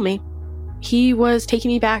trying to kill me, he was taking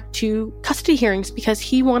me back to custody hearings because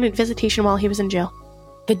he wanted visitation while he was in jail.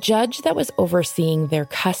 The judge that was overseeing their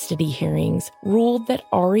custody hearings ruled that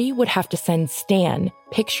Ari would have to send Stan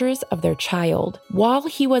pictures of their child while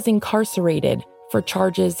he was incarcerated for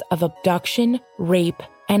charges of abduction, rape,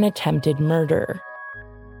 and attempted murder.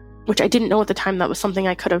 Which I didn't know at the time that was something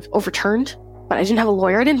I could have overturned, but I didn't have a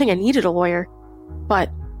lawyer. I didn't think I needed a lawyer. But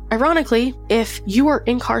ironically, if you are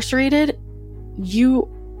incarcerated, you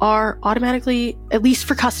are automatically, at least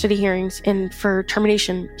for custody hearings and for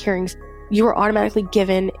termination hearings, you are automatically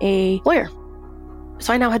given a lawyer.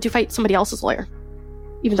 So I now had to fight somebody else's lawyer,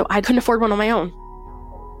 even though I couldn't afford one on my own.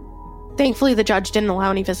 Thankfully, the judge didn't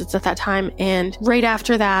allow any visits at that time, and right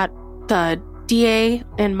after that, the DA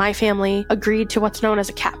and my family agreed to what's known as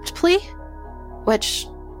a capped plea, which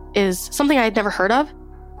is something I had never heard of.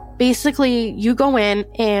 Basically, you go in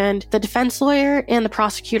and the defense lawyer and the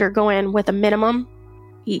prosecutor go in with a minimum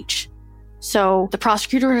each. So the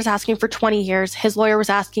prosecutor was asking for 20 years, his lawyer was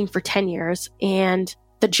asking for 10 years, and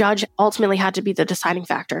the judge ultimately had to be the deciding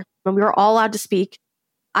factor. When we were all allowed to speak,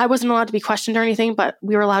 I wasn't allowed to be questioned or anything, but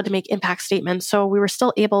we were allowed to make impact statements. So we were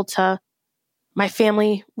still able to, my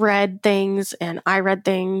family read things and I read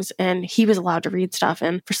things, and he was allowed to read stuff.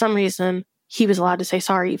 And for some reason, he was allowed to say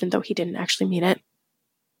sorry, even though he didn't actually mean it.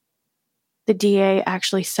 The DA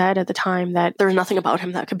actually said at the time that there was nothing about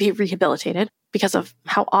him that could be rehabilitated because of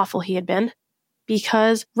how awful he had been.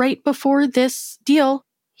 Because right before this deal,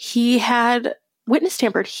 he had witness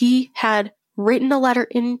tampered. He had written a letter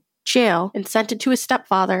in jail and sent it to his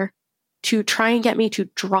stepfather to try and get me to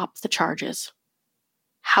drop the charges.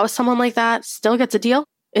 How someone like that still gets a deal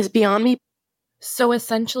is beyond me. So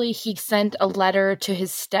essentially, he sent a letter to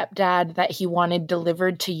his stepdad that he wanted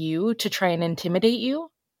delivered to you to try and intimidate you?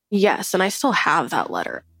 Yes, and I still have that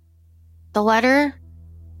letter. The letter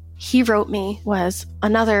he wrote me was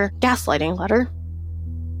another gaslighting letter.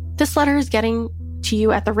 This letter is getting to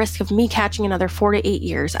you at the risk of me catching another 4 to 8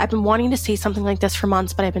 years. I've been wanting to say something like this for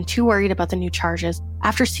months, but I've been too worried about the new charges.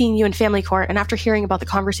 After seeing you in family court and after hearing about the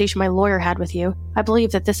conversation my lawyer had with you, I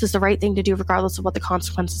believe that this is the right thing to do regardless of what the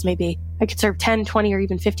consequences may be. I could serve 10, 20, or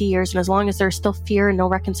even 50 years, and as long as there's still fear and no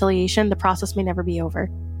reconciliation, the process may never be over.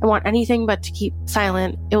 I want anything but to keep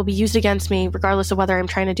silent. It will be used against me regardless of whether I'm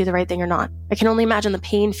trying to do the right thing or not. I can only imagine the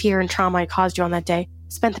pain, fear, and trauma I caused you on that day.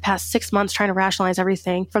 Spent the past 6 months trying to rationalize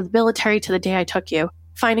everything, from the military to the day I took you.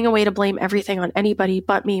 Finding a way to blame everything on anybody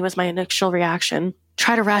but me was my initial reaction.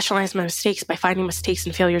 Try to rationalize my mistakes by finding mistakes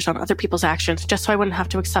and failures on other people's actions, just so I wouldn't have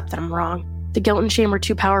to accept that I'm wrong. The guilt and shame were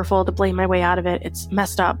too powerful to blame my way out of it. It's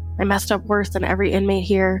messed up. I messed up worse than every inmate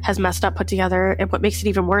here has messed up put together, and what makes it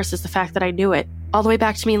even worse is the fact that I knew it. All the way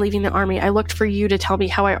back to me leaving the army, I looked for you to tell me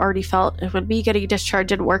how I already felt, and when me getting discharged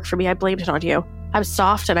didn't work for me, I blamed it on you. I was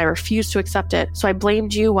soft and I refused to accept it, so I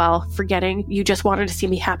blamed you while forgetting you just wanted to see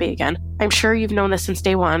me happy again. I'm sure you've known this since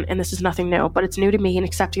day one, and this is nothing new, but it's new to me, and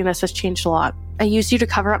accepting this has changed a lot. I used you to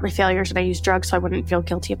cover up my failures, and I used drugs so I wouldn't feel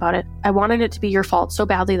guilty about it. I wanted it to be your fault so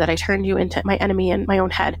badly that I turned you into my enemy in my own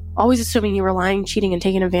head, always assuming you were lying, cheating, and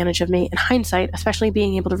taking advantage of me. In hindsight, especially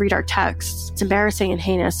being able to read our texts, it's embarrassing and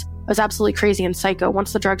heinous. I was absolutely crazy and psycho.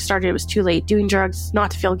 Once the drugs started, it was too late. Doing drugs,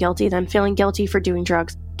 not to feel guilty, then feeling guilty for doing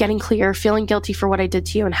drugs. Getting clear, feeling guilty for what I did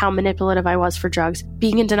to you and how manipulative I was for drugs.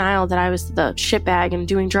 Being in denial that I was the shitbag and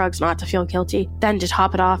doing drugs not to feel guilty. Then to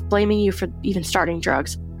top it off, blaming you for even starting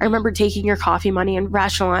drugs. I remember taking your coffee money and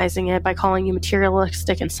rationalizing it by calling you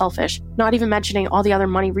materialistic and selfish. Not even mentioning all the other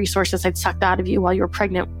money resources I'd sucked out of you while you were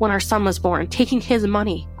pregnant when our son was born. Taking his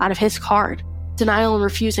money out of his card. Denial and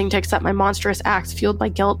refusing to accept my monstrous acts fueled by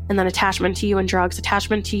guilt, and then attachment to you and drugs.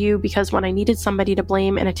 Attachment to you because when I needed somebody to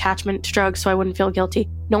blame, and attachment to drugs so I wouldn't feel guilty.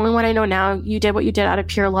 Knowing what I know now, you did what you did out of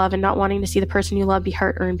pure love and not wanting to see the person you love be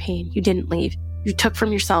hurt or in pain. You didn't leave. You took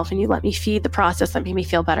from yourself and you let me feed the process that made me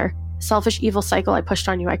feel better. Selfish, evil cycle I pushed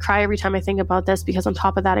on you. I cry every time I think about this because on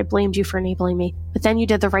top of that, I blamed you for enabling me. But then you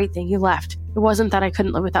did the right thing. You left. It wasn't that I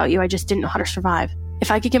couldn't live without you. I just didn't know how to survive. If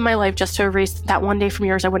I could give my life just to erase that one day from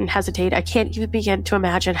yours, I wouldn't hesitate. I can't even begin to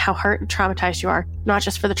imagine how hurt and traumatized you are, not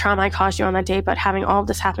just for the trauma I caused you on that day, but having all of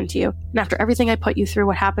this happen to you. And after everything I put you through,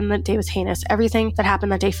 what happened that day was heinous. Everything that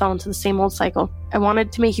happened that day fell into the same old cycle. I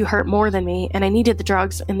wanted to make you hurt more than me, and I needed the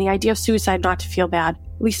drugs and the idea of suicide not to feel bad,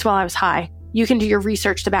 at least while I was high. You can do your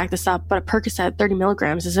research to back this up, but a Percocet 30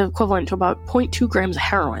 milligrams is equivalent to about 0.2 grams of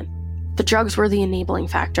heroin. The drugs were the enabling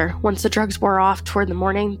factor. Once the drugs wore off toward the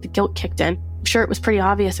morning, the guilt kicked in. I'm sure it was pretty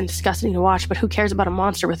obvious and disgusting to watch, but who cares about a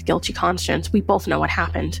monster with a guilty conscience? We both know what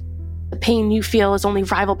happened. The pain you feel is only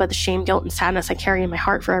rivaled by the shame, guilt, and sadness I carry in my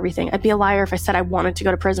heart for everything. I'd be a liar if I said I wanted to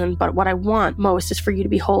go to prison, but what I want most is for you to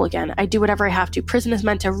be whole again. I do whatever I have to. Prison is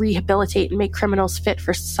meant to rehabilitate and make criminals fit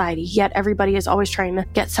for society, yet everybody is always trying to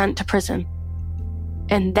get sent to prison.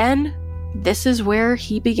 And then, this is where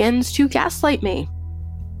he begins to gaslight me.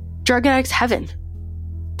 Drug addict's heaven.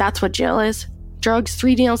 That's what jail is. Drugs,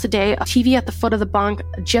 3 meals a day, a TV at the foot of the bunk,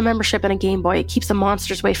 a gym membership, and a Game Boy. It keeps the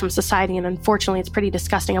monsters away from society, and unfortunately, it's pretty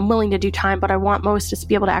disgusting. I'm willing to do time, but I want most is to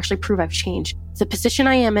be able to actually prove I've changed. The position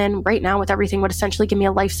I am in right now with everything would essentially give me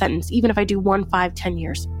a life sentence, even if I do 1, 5, 10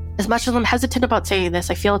 years. As much as I'm hesitant about saying this,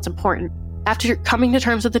 I feel it's important. After coming to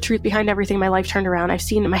terms with the truth behind everything, my life turned around. I've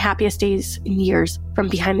seen my happiest days in years from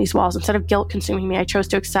behind these walls. Instead of guilt consuming me, I chose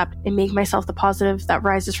to accept and make myself the positive that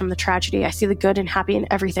rises from the tragedy. I see the good and happy in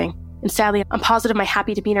everything. And sadly, I'm positive my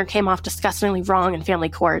happy demeanor came off disgustingly wrong in family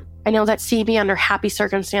court. I know that seeing me under happy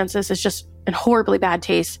circumstances is just in horribly bad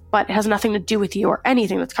taste, but it has nothing to do with you or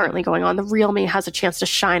anything that's currently going on. The real me has a chance to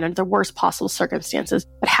shine under the worst possible circumstances.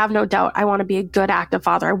 But have no doubt, I want to be a good, active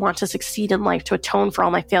father. I want to succeed in life, to atone for all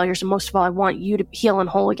my failures, and most of all, I want you to heal and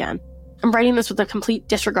whole again. I'm writing this with a complete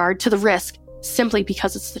disregard to the risk, simply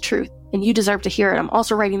because it's the truth, and you deserve to hear it. I'm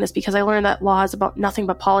also writing this because I learned that law is about nothing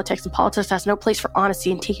but politics, and politics has no place for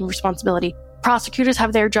honesty and taking responsibility. Prosecutors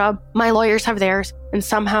have their job, my lawyers have theirs, and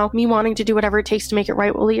somehow me wanting to do whatever it takes to make it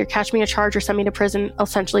right will either catch me a charge or send me to prison,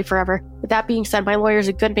 essentially forever. With that being said, my lawyer is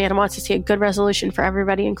a good man and wants to see a good resolution for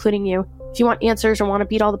everybody, including you. If you want answers or want to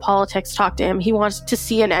beat all the politics, talk to him. He wants to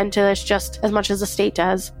see an end to this just as much as the state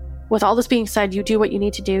does. With all this being said, you do what you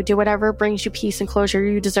need to do. Do whatever brings you peace and closure.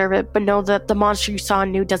 You deserve it, but know that the monster you saw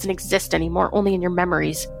and knew doesn't exist anymore, only in your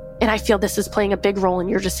memories. And I feel this is playing a big role in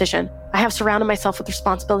your decision. I have surrounded myself with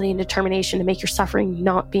responsibility and determination to make your suffering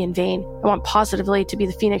not be in vain. I want positively to be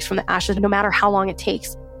the phoenix from the ashes, no matter how long it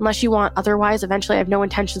takes. Unless you want otherwise, eventually I have no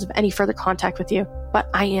intentions of any further contact with you. But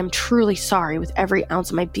I am truly sorry with every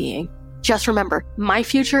ounce of my being. Just remember, my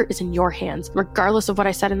future is in your hands. Regardless of what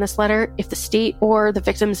I said in this letter, if the state or the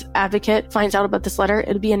victim's advocate finds out about this letter,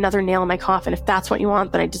 it'll be another nail in my coffin. If that's what you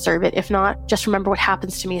want, then I deserve it. If not, just remember what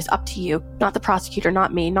happens to me is up to you. Not the prosecutor,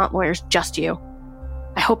 not me, not lawyers, just you.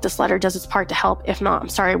 I hope this letter does its part to help. If not, I'm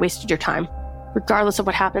sorry I wasted your time. Regardless of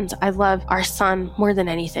what happens, I love our son more than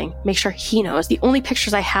anything. Make sure he knows. The only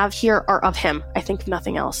pictures I have here are of him. I think of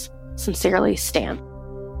nothing else. Sincerely, Stan.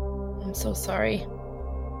 I'm so sorry.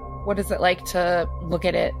 What is it like to look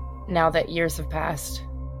at it now that years have passed?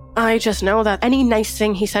 I just know that any nice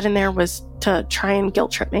thing he said in there was to try and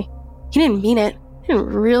guilt trip me. He didn't mean it. He didn't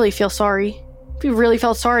really feel sorry. If he really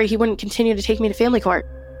felt sorry, he wouldn't continue to take me to family court.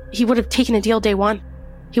 He would have taken a deal day one.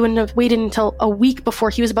 He wouldn't have waited until a week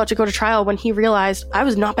before he was about to go to trial when he realized I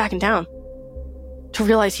was not backing down, to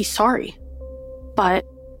realize he's sorry. But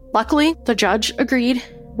luckily, the judge agreed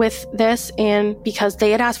with this, and because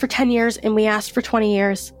they had asked for 10 years and we asked for 20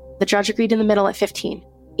 years, the judge agreed in the middle at 15,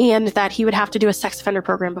 and that he would have to do a sex offender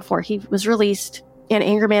program before he was released, and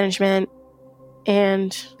anger management.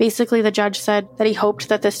 And basically the judge said that he hoped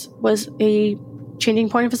that this was a changing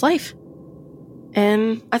point of his life.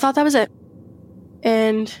 And I thought that was it.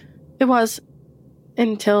 And it was,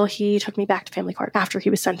 until he took me back to family court after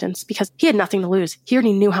he was sentenced, because he had nothing to lose. He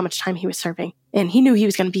already knew how much time he was serving, and he knew he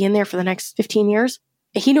was going to be in there for the next 15 years.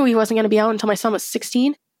 He knew he wasn't going to be out until my son was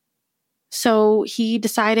 16. So he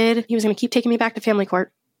decided he was going to keep taking me back to family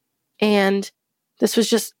court. And this was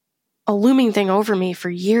just a looming thing over me for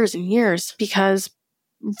years and years, because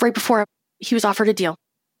right before he was offered a deal,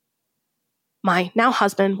 my now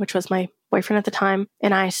husband, which was my boyfriend at the time,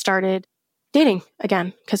 and I started dating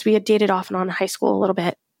again, because we had dated off and on in high school a little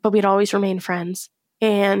bit, but we'd always remained friends.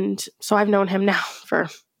 And so I've known him now for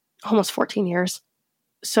almost 14 years.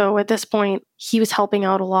 So at this point, he was helping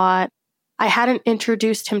out a lot. I hadn't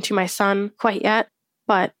introduced him to my son quite yet,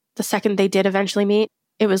 but the second they did eventually meet,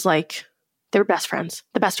 it was like they were best friends,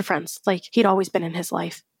 the best of friends. Like he'd always been in his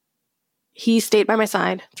life. He stayed by my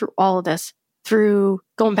side through all of this, through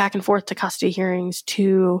going back and forth to custody hearings,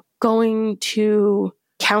 to going to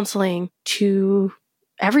counseling, to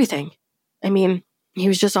everything. I mean, he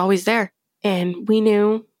was just always there. And we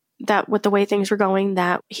knew that with the way things were going,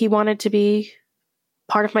 that he wanted to be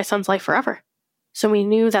part of my son's life forever. So we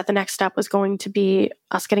knew that the next step was going to be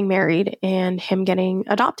us getting married and him getting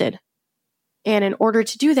adopted. And in order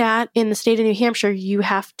to do that, in the state of New Hampshire, you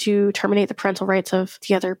have to terminate the parental rights of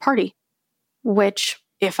the other party, which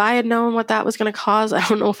if I had known what that was going to cause, I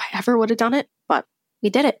don't know if I ever would have done it, but we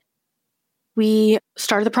did it. We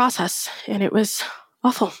started the process and it was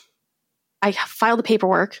awful. I filed the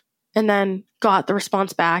paperwork and then got the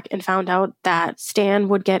response back and found out that Stan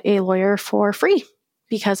would get a lawyer for free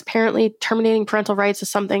because apparently terminating parental rights is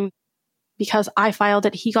something, because I filed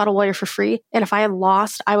it, he got a lawyer for free. And if I had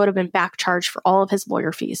lost, I would have been back charged for all of his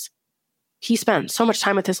lawyer fees. He spent so much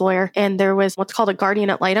time with his lawyer, and there was what's called a guardian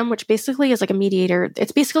ad litem, which basically is like a mediator.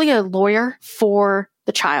 It's basically a lawyer for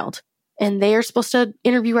the child. And they are supposed to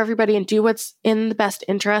interview everybody and do what's in the best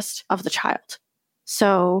interest of the child.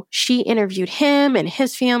 So she interviewed him and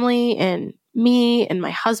his family and me and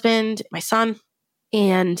my husband, my son.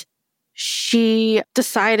 And she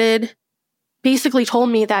basically told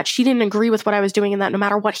me that she didn't agree with what I was doing and that no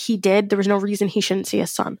matter what he did, there was no reason he shouldn't see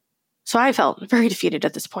his son. So I felt very defeated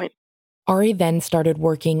at this point. Ari then started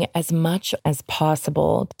working as much as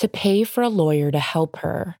possible to pay for a lawyer to help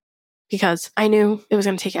her. Because I knew it was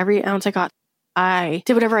going to take every ounce I got. I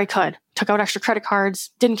did whatever I could, took out extra credit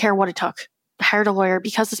cards, didn't care what it took. I hired a lawyer.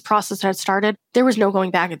 Because this process had started, there was no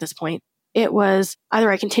going back at this point. It was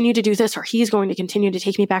either I continue to do this or he's going to continue to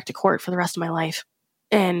take me back to court for the rest of my life.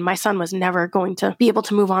 And my son was never going to be able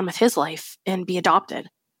to move on with his life and be adopted.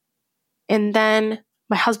 And then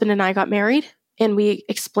my husband and I got married, and we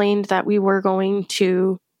explained that we were going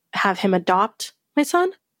to have him adopt my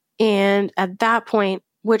son. And at that point,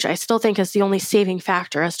 which I still think is the only saving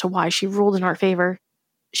factor as to why she ruled in our favor,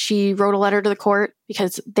 she wrote a letter to the court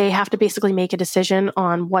because they have to basically make a decision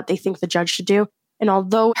on what they think the judge should do. And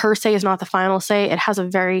although her say is not the final say, it has a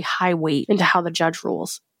very high weight into how the judge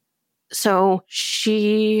rules. So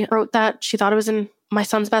she wrote that she thought it was in my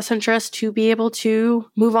son's best interest to be able to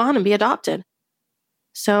move on and be adopted.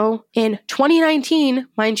 So in 2019,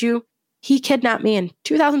 mind you, he kidnapped me in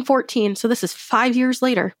 2014. So this is 5 years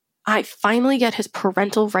later. I finally get his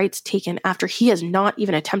parental rights taken after he has not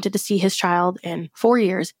even attempted to see his child in 4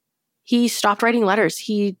 years. He stopped writing letters.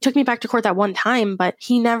 He took me back to court that one time, but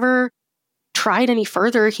he never tried any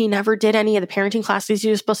further. He never did any of the parenting classes he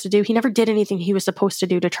was supposed to do. He never did anything he was supposed to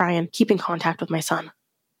do to try and keep in contact with my son.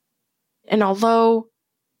 And although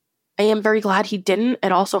I am very glad he didn't,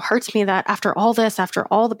 it also hurts me that after all this, after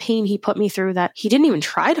all the pain he put me through, that he didn't even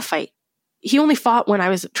try to fight. He only fought when I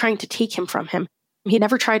was trying to take him from him. He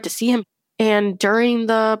never tried to see him. And during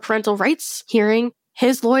the parental rights hearing,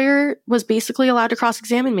 his lawyer was basically allowed to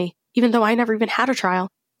cross-examine me, even though I never even had a trial.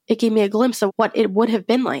 It gave me a glimpse of what it would have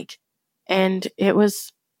been like. And it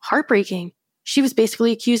was heartbreaking. She was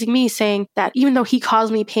basically accusing me, saying that even though he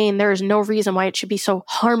caused me pain, there is no reason why it should be so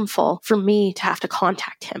harmful for me to have to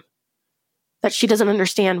contact him. That she doesn't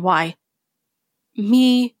understand why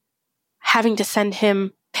me having to send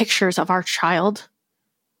him pictures of our child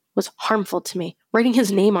was harmful to me. Writing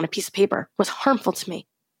his name on a piece of paper was harmful to me.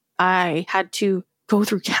 I had to go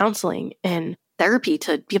through counseling and therapy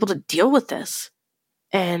to be able to deal with this.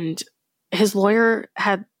 And his lawyer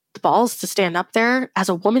had the balls to stand up there as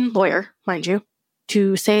a woman lawyer, mind you,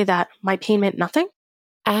 to say that my pain meant nothing.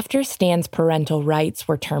 After Stan's parental rights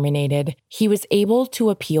were terminated, he was able to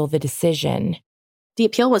appeal the decision. The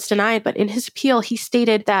appeal was denied, but in his appeal, he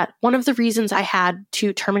stated that one of the reasons I had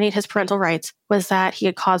to terminate his parental rights was that he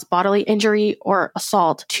had caused bodily injury or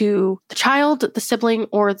assault to the child, the sibling,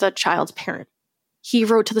 or the child's parent. He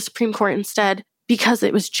wrote to the Supreme Court instead, because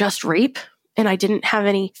it was just rape and I didn't have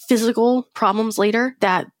any physical problems later,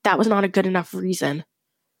 that was not a good enough reason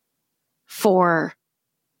for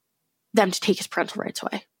them to take his parental rights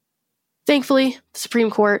away. Thankfully, the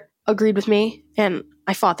Supreme Court agreed with me, and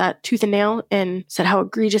I fought that tooth and nail and said how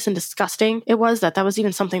egregious and disgusting it was that was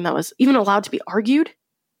even something that was even allowed to be argued.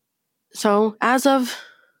 So as of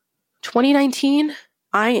 2019,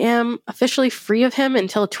 I am officially free of him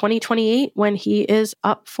until 2028 when he is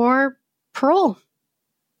up for parole.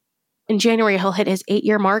 In January, he'll hit his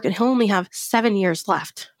 8-year mark and he'll only have 7 years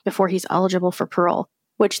left before he's eligible for parole,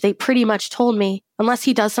 which they pretty much told me, unless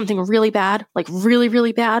he does something really bad, like really,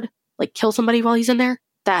 really bad, like kill somebody while he's in there,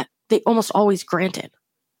 that they almost always grant it,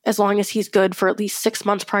 as long as he's good for at least 6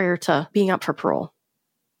 months prior to being up for parole.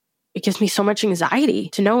 It gives me so much anxiety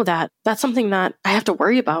to know that that's something that I have to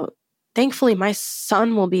worry about. Thankfully, my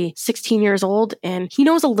son will be 16 years old, and he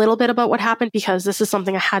knows a little bit about what happened because this is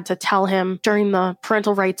something I had to tell him during the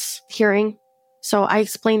parental rights hearing. So I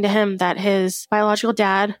explained to him that his biological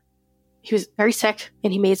dad, he was very sick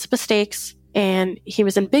and he made some mistakes, and he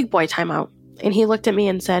was in big boy timeout. And he looked at me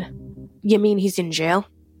and said, "You mean he's in jail?"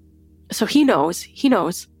 So he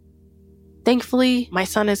knows. Thankfully, my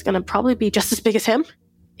son is going to probably be just as big as him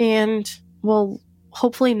and will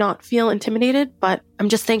hopefully not feel intimidated, but I'm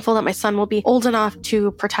just thankful that my son will be old enough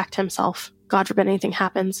to protect himself. God forbid anything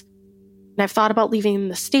happens. And I've thought about leaving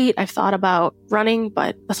the state. I've thought about running,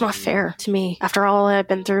 but that's not fair to me after all I've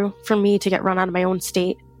been through for me to get run out of my own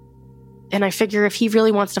state. And I figure if he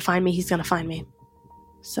really wants to find me, he's going to find me.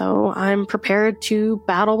 So I'm prepared to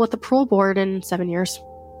battle with the parole board in 7 years.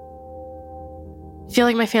 I feel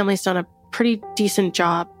like my family's done a pretty decent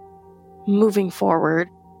job moving forward.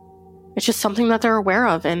 It's just something that they're aware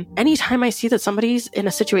of. And anytime I see that somebody's in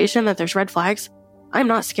a situation that there's red flags, I'm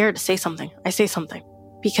not scared to say something. I say something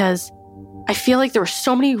because I feel like there were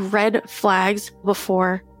so many red flags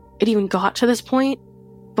before it even got to this point,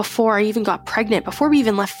 before I even got pregnant, before we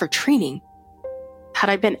even left for training. Had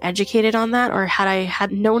I been educated on that, or had I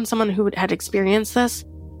had known someone who had experienced this,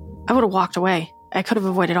 I would have walked away. I could have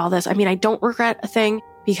avoided all this. I mean, I don't regret a thing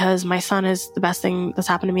because my son is the best thing that's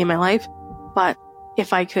happened to me in my life. But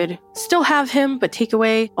if I could still have him, but take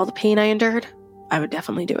away all the pain I endured, I would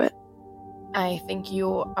definitely do it. I think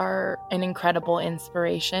you are an incredible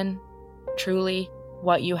inspiration. Truly,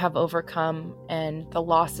 what you have overcome and the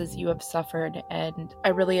losses you have suffered. And I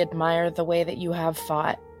really admire the way that you have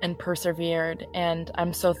fought and persevered. And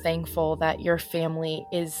I'm so thankful that your family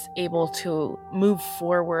is able to move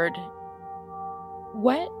forward.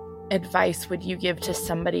 What advice would you give to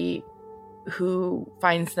somebody who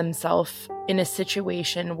finds themselves in a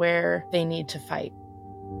situation where they need to fight?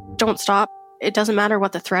 Don't stop. It doesn't matter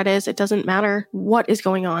what the threat is. It doesn't matter what is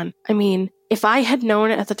going on. I mean, if I had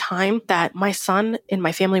known at the time that my son and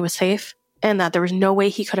my family was safe and that there was no way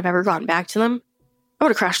he could have ever gotten back to them, I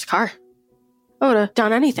would have crashed the car. I would have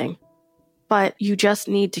done anything. But you just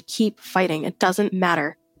need to keep fighting. It doesn't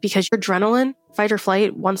matter because your adrenaline, fight or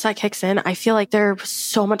flight, once that kicks in, I feel like there was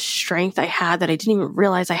so much strength I had that I didn't even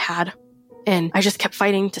realize I had. And I just kept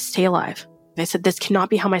fighting to stay alive. I said, this cannot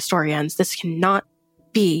be how my story ends. This cannot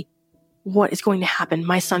be what is going to happen.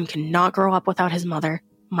 My son cannot grow up without his mother.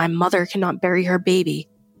 My mother cannot bury her baby.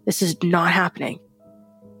 This is not happening.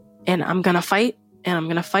 And I'm going to fight, and I'm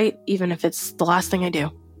going to fight even if it's the last thing I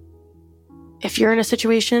do. If you're in a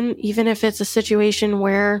situation, even if it's a situation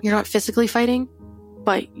where you're not physically fighting,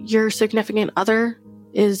 but your significant other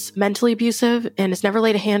is mentally abusive and has never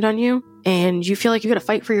laid a hand on you, and you feel like you got to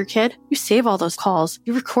fight for your kid, you save all those calls.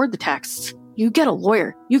 You record the texts. You get a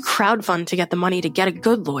lawyer. You crowdfund to get the money to get a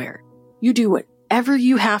good lawyer. You do whatever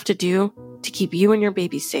you have to do to keep you and your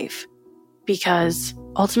baby safe. Because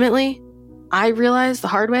ultimately, I realized the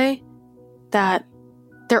hard way that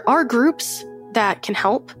there are groups that can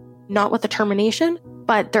help, not with the termination,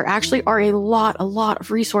 but there actually are a lot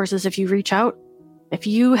of resources if you reach out. If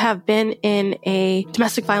you have been in a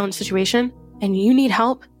domestic violence situation and you need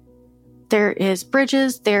help, there is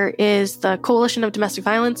Bridges, there is the Coalition of Domestic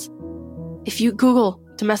Violence. If you Google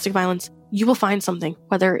domestic violence, you will find something,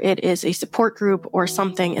 whether it is a support group or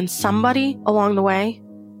something, and somebody along the way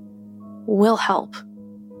will help.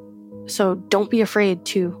 So don't be afraid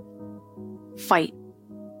to fight,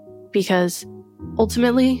 because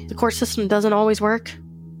ultimately the court system doesn't always work,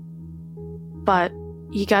 but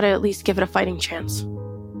you gotta at least give it a fighting chance.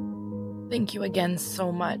 Thank you again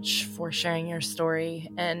so much for sharing your story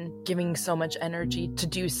and giving so much energy to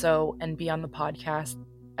do so and be on the podcast.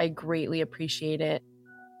 I greatly appreciate it.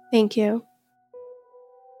 Thank you.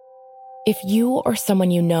 If you or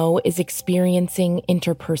someone you know is experiencing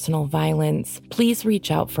interpersonal violence, please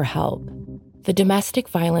reach out for help. The Domestic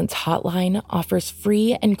Violence Hotline offers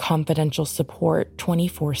free and confidential support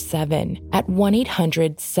 24/7 at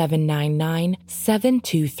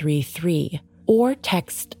 1-800-799-7233 or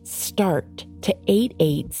text START to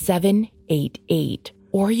 88788,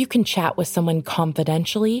 or you can chat with someone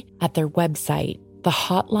confidentially at their website,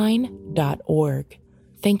 thehotline.org.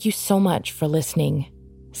 Thank you so much for listening.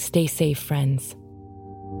 Stay safe, friends.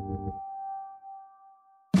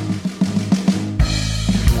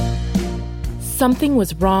 Something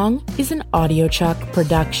Was Wrong is an AudioChuck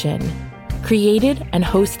production. Created and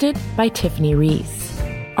hosted by Tiffany Reese.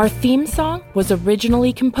 Our theme song was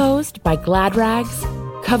originally composed by Glad Rags,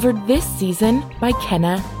 covered this season by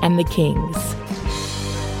Kenna and the Kings.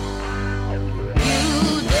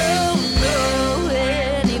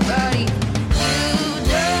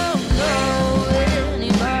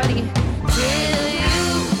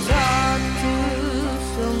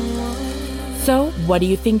 So, what do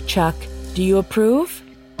you think, Chuck? Do you approve?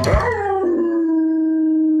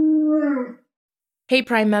 Hey,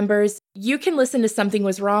 Prime members, You can listen to Something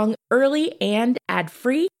Was Wrong early and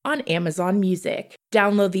ad-free on Amazon Music.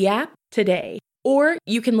 Download the app today. Or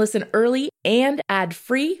you can listen early and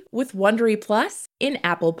ad-free with Wondery Plus in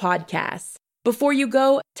Apple Podcasts. Before you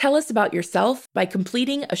go, tell us about yourself by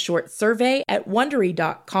completing a short survey at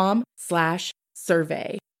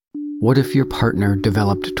Wondery.com/survey. What if your partner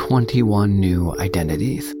developed 21 new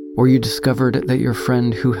identities? Or you discovered that your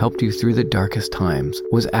friend who helped you through the darkest times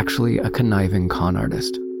was actually a conniving con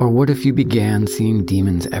artist? Or what if you began seeing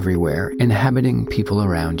demons everywhere, inhabiting people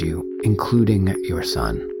around you, including your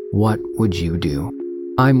son? What would you do?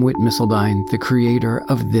 I'm Whit Missildine, the creator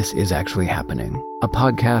of This Is Actually Happening, a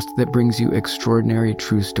podcast that brings you extraordinary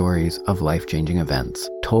true stories of life-changing events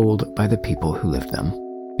told by the people who lived them.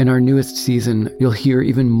 In our newest season, you'll hear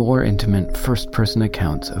even more intimate first-person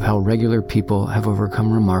accounts of how regular people have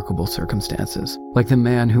overcome remarkable circumstances, like the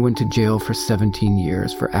man who went to jail for 17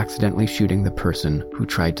 years for accidentally shooting the person who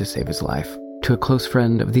tried to save his life, to a close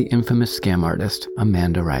friend of the infamous scam artist,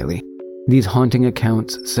 Amanda Riley. These haunting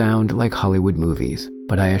accounts sound like Hollywood movies,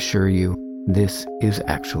 but I assure you, this is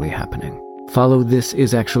actually happening. Follow This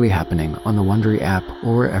Is Actually Happening on the Wondery app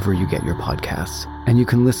or wherever you get your podcasts. And you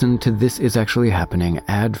can listen to This Is Actually Happening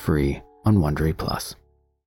ad-free on Wondery Plus.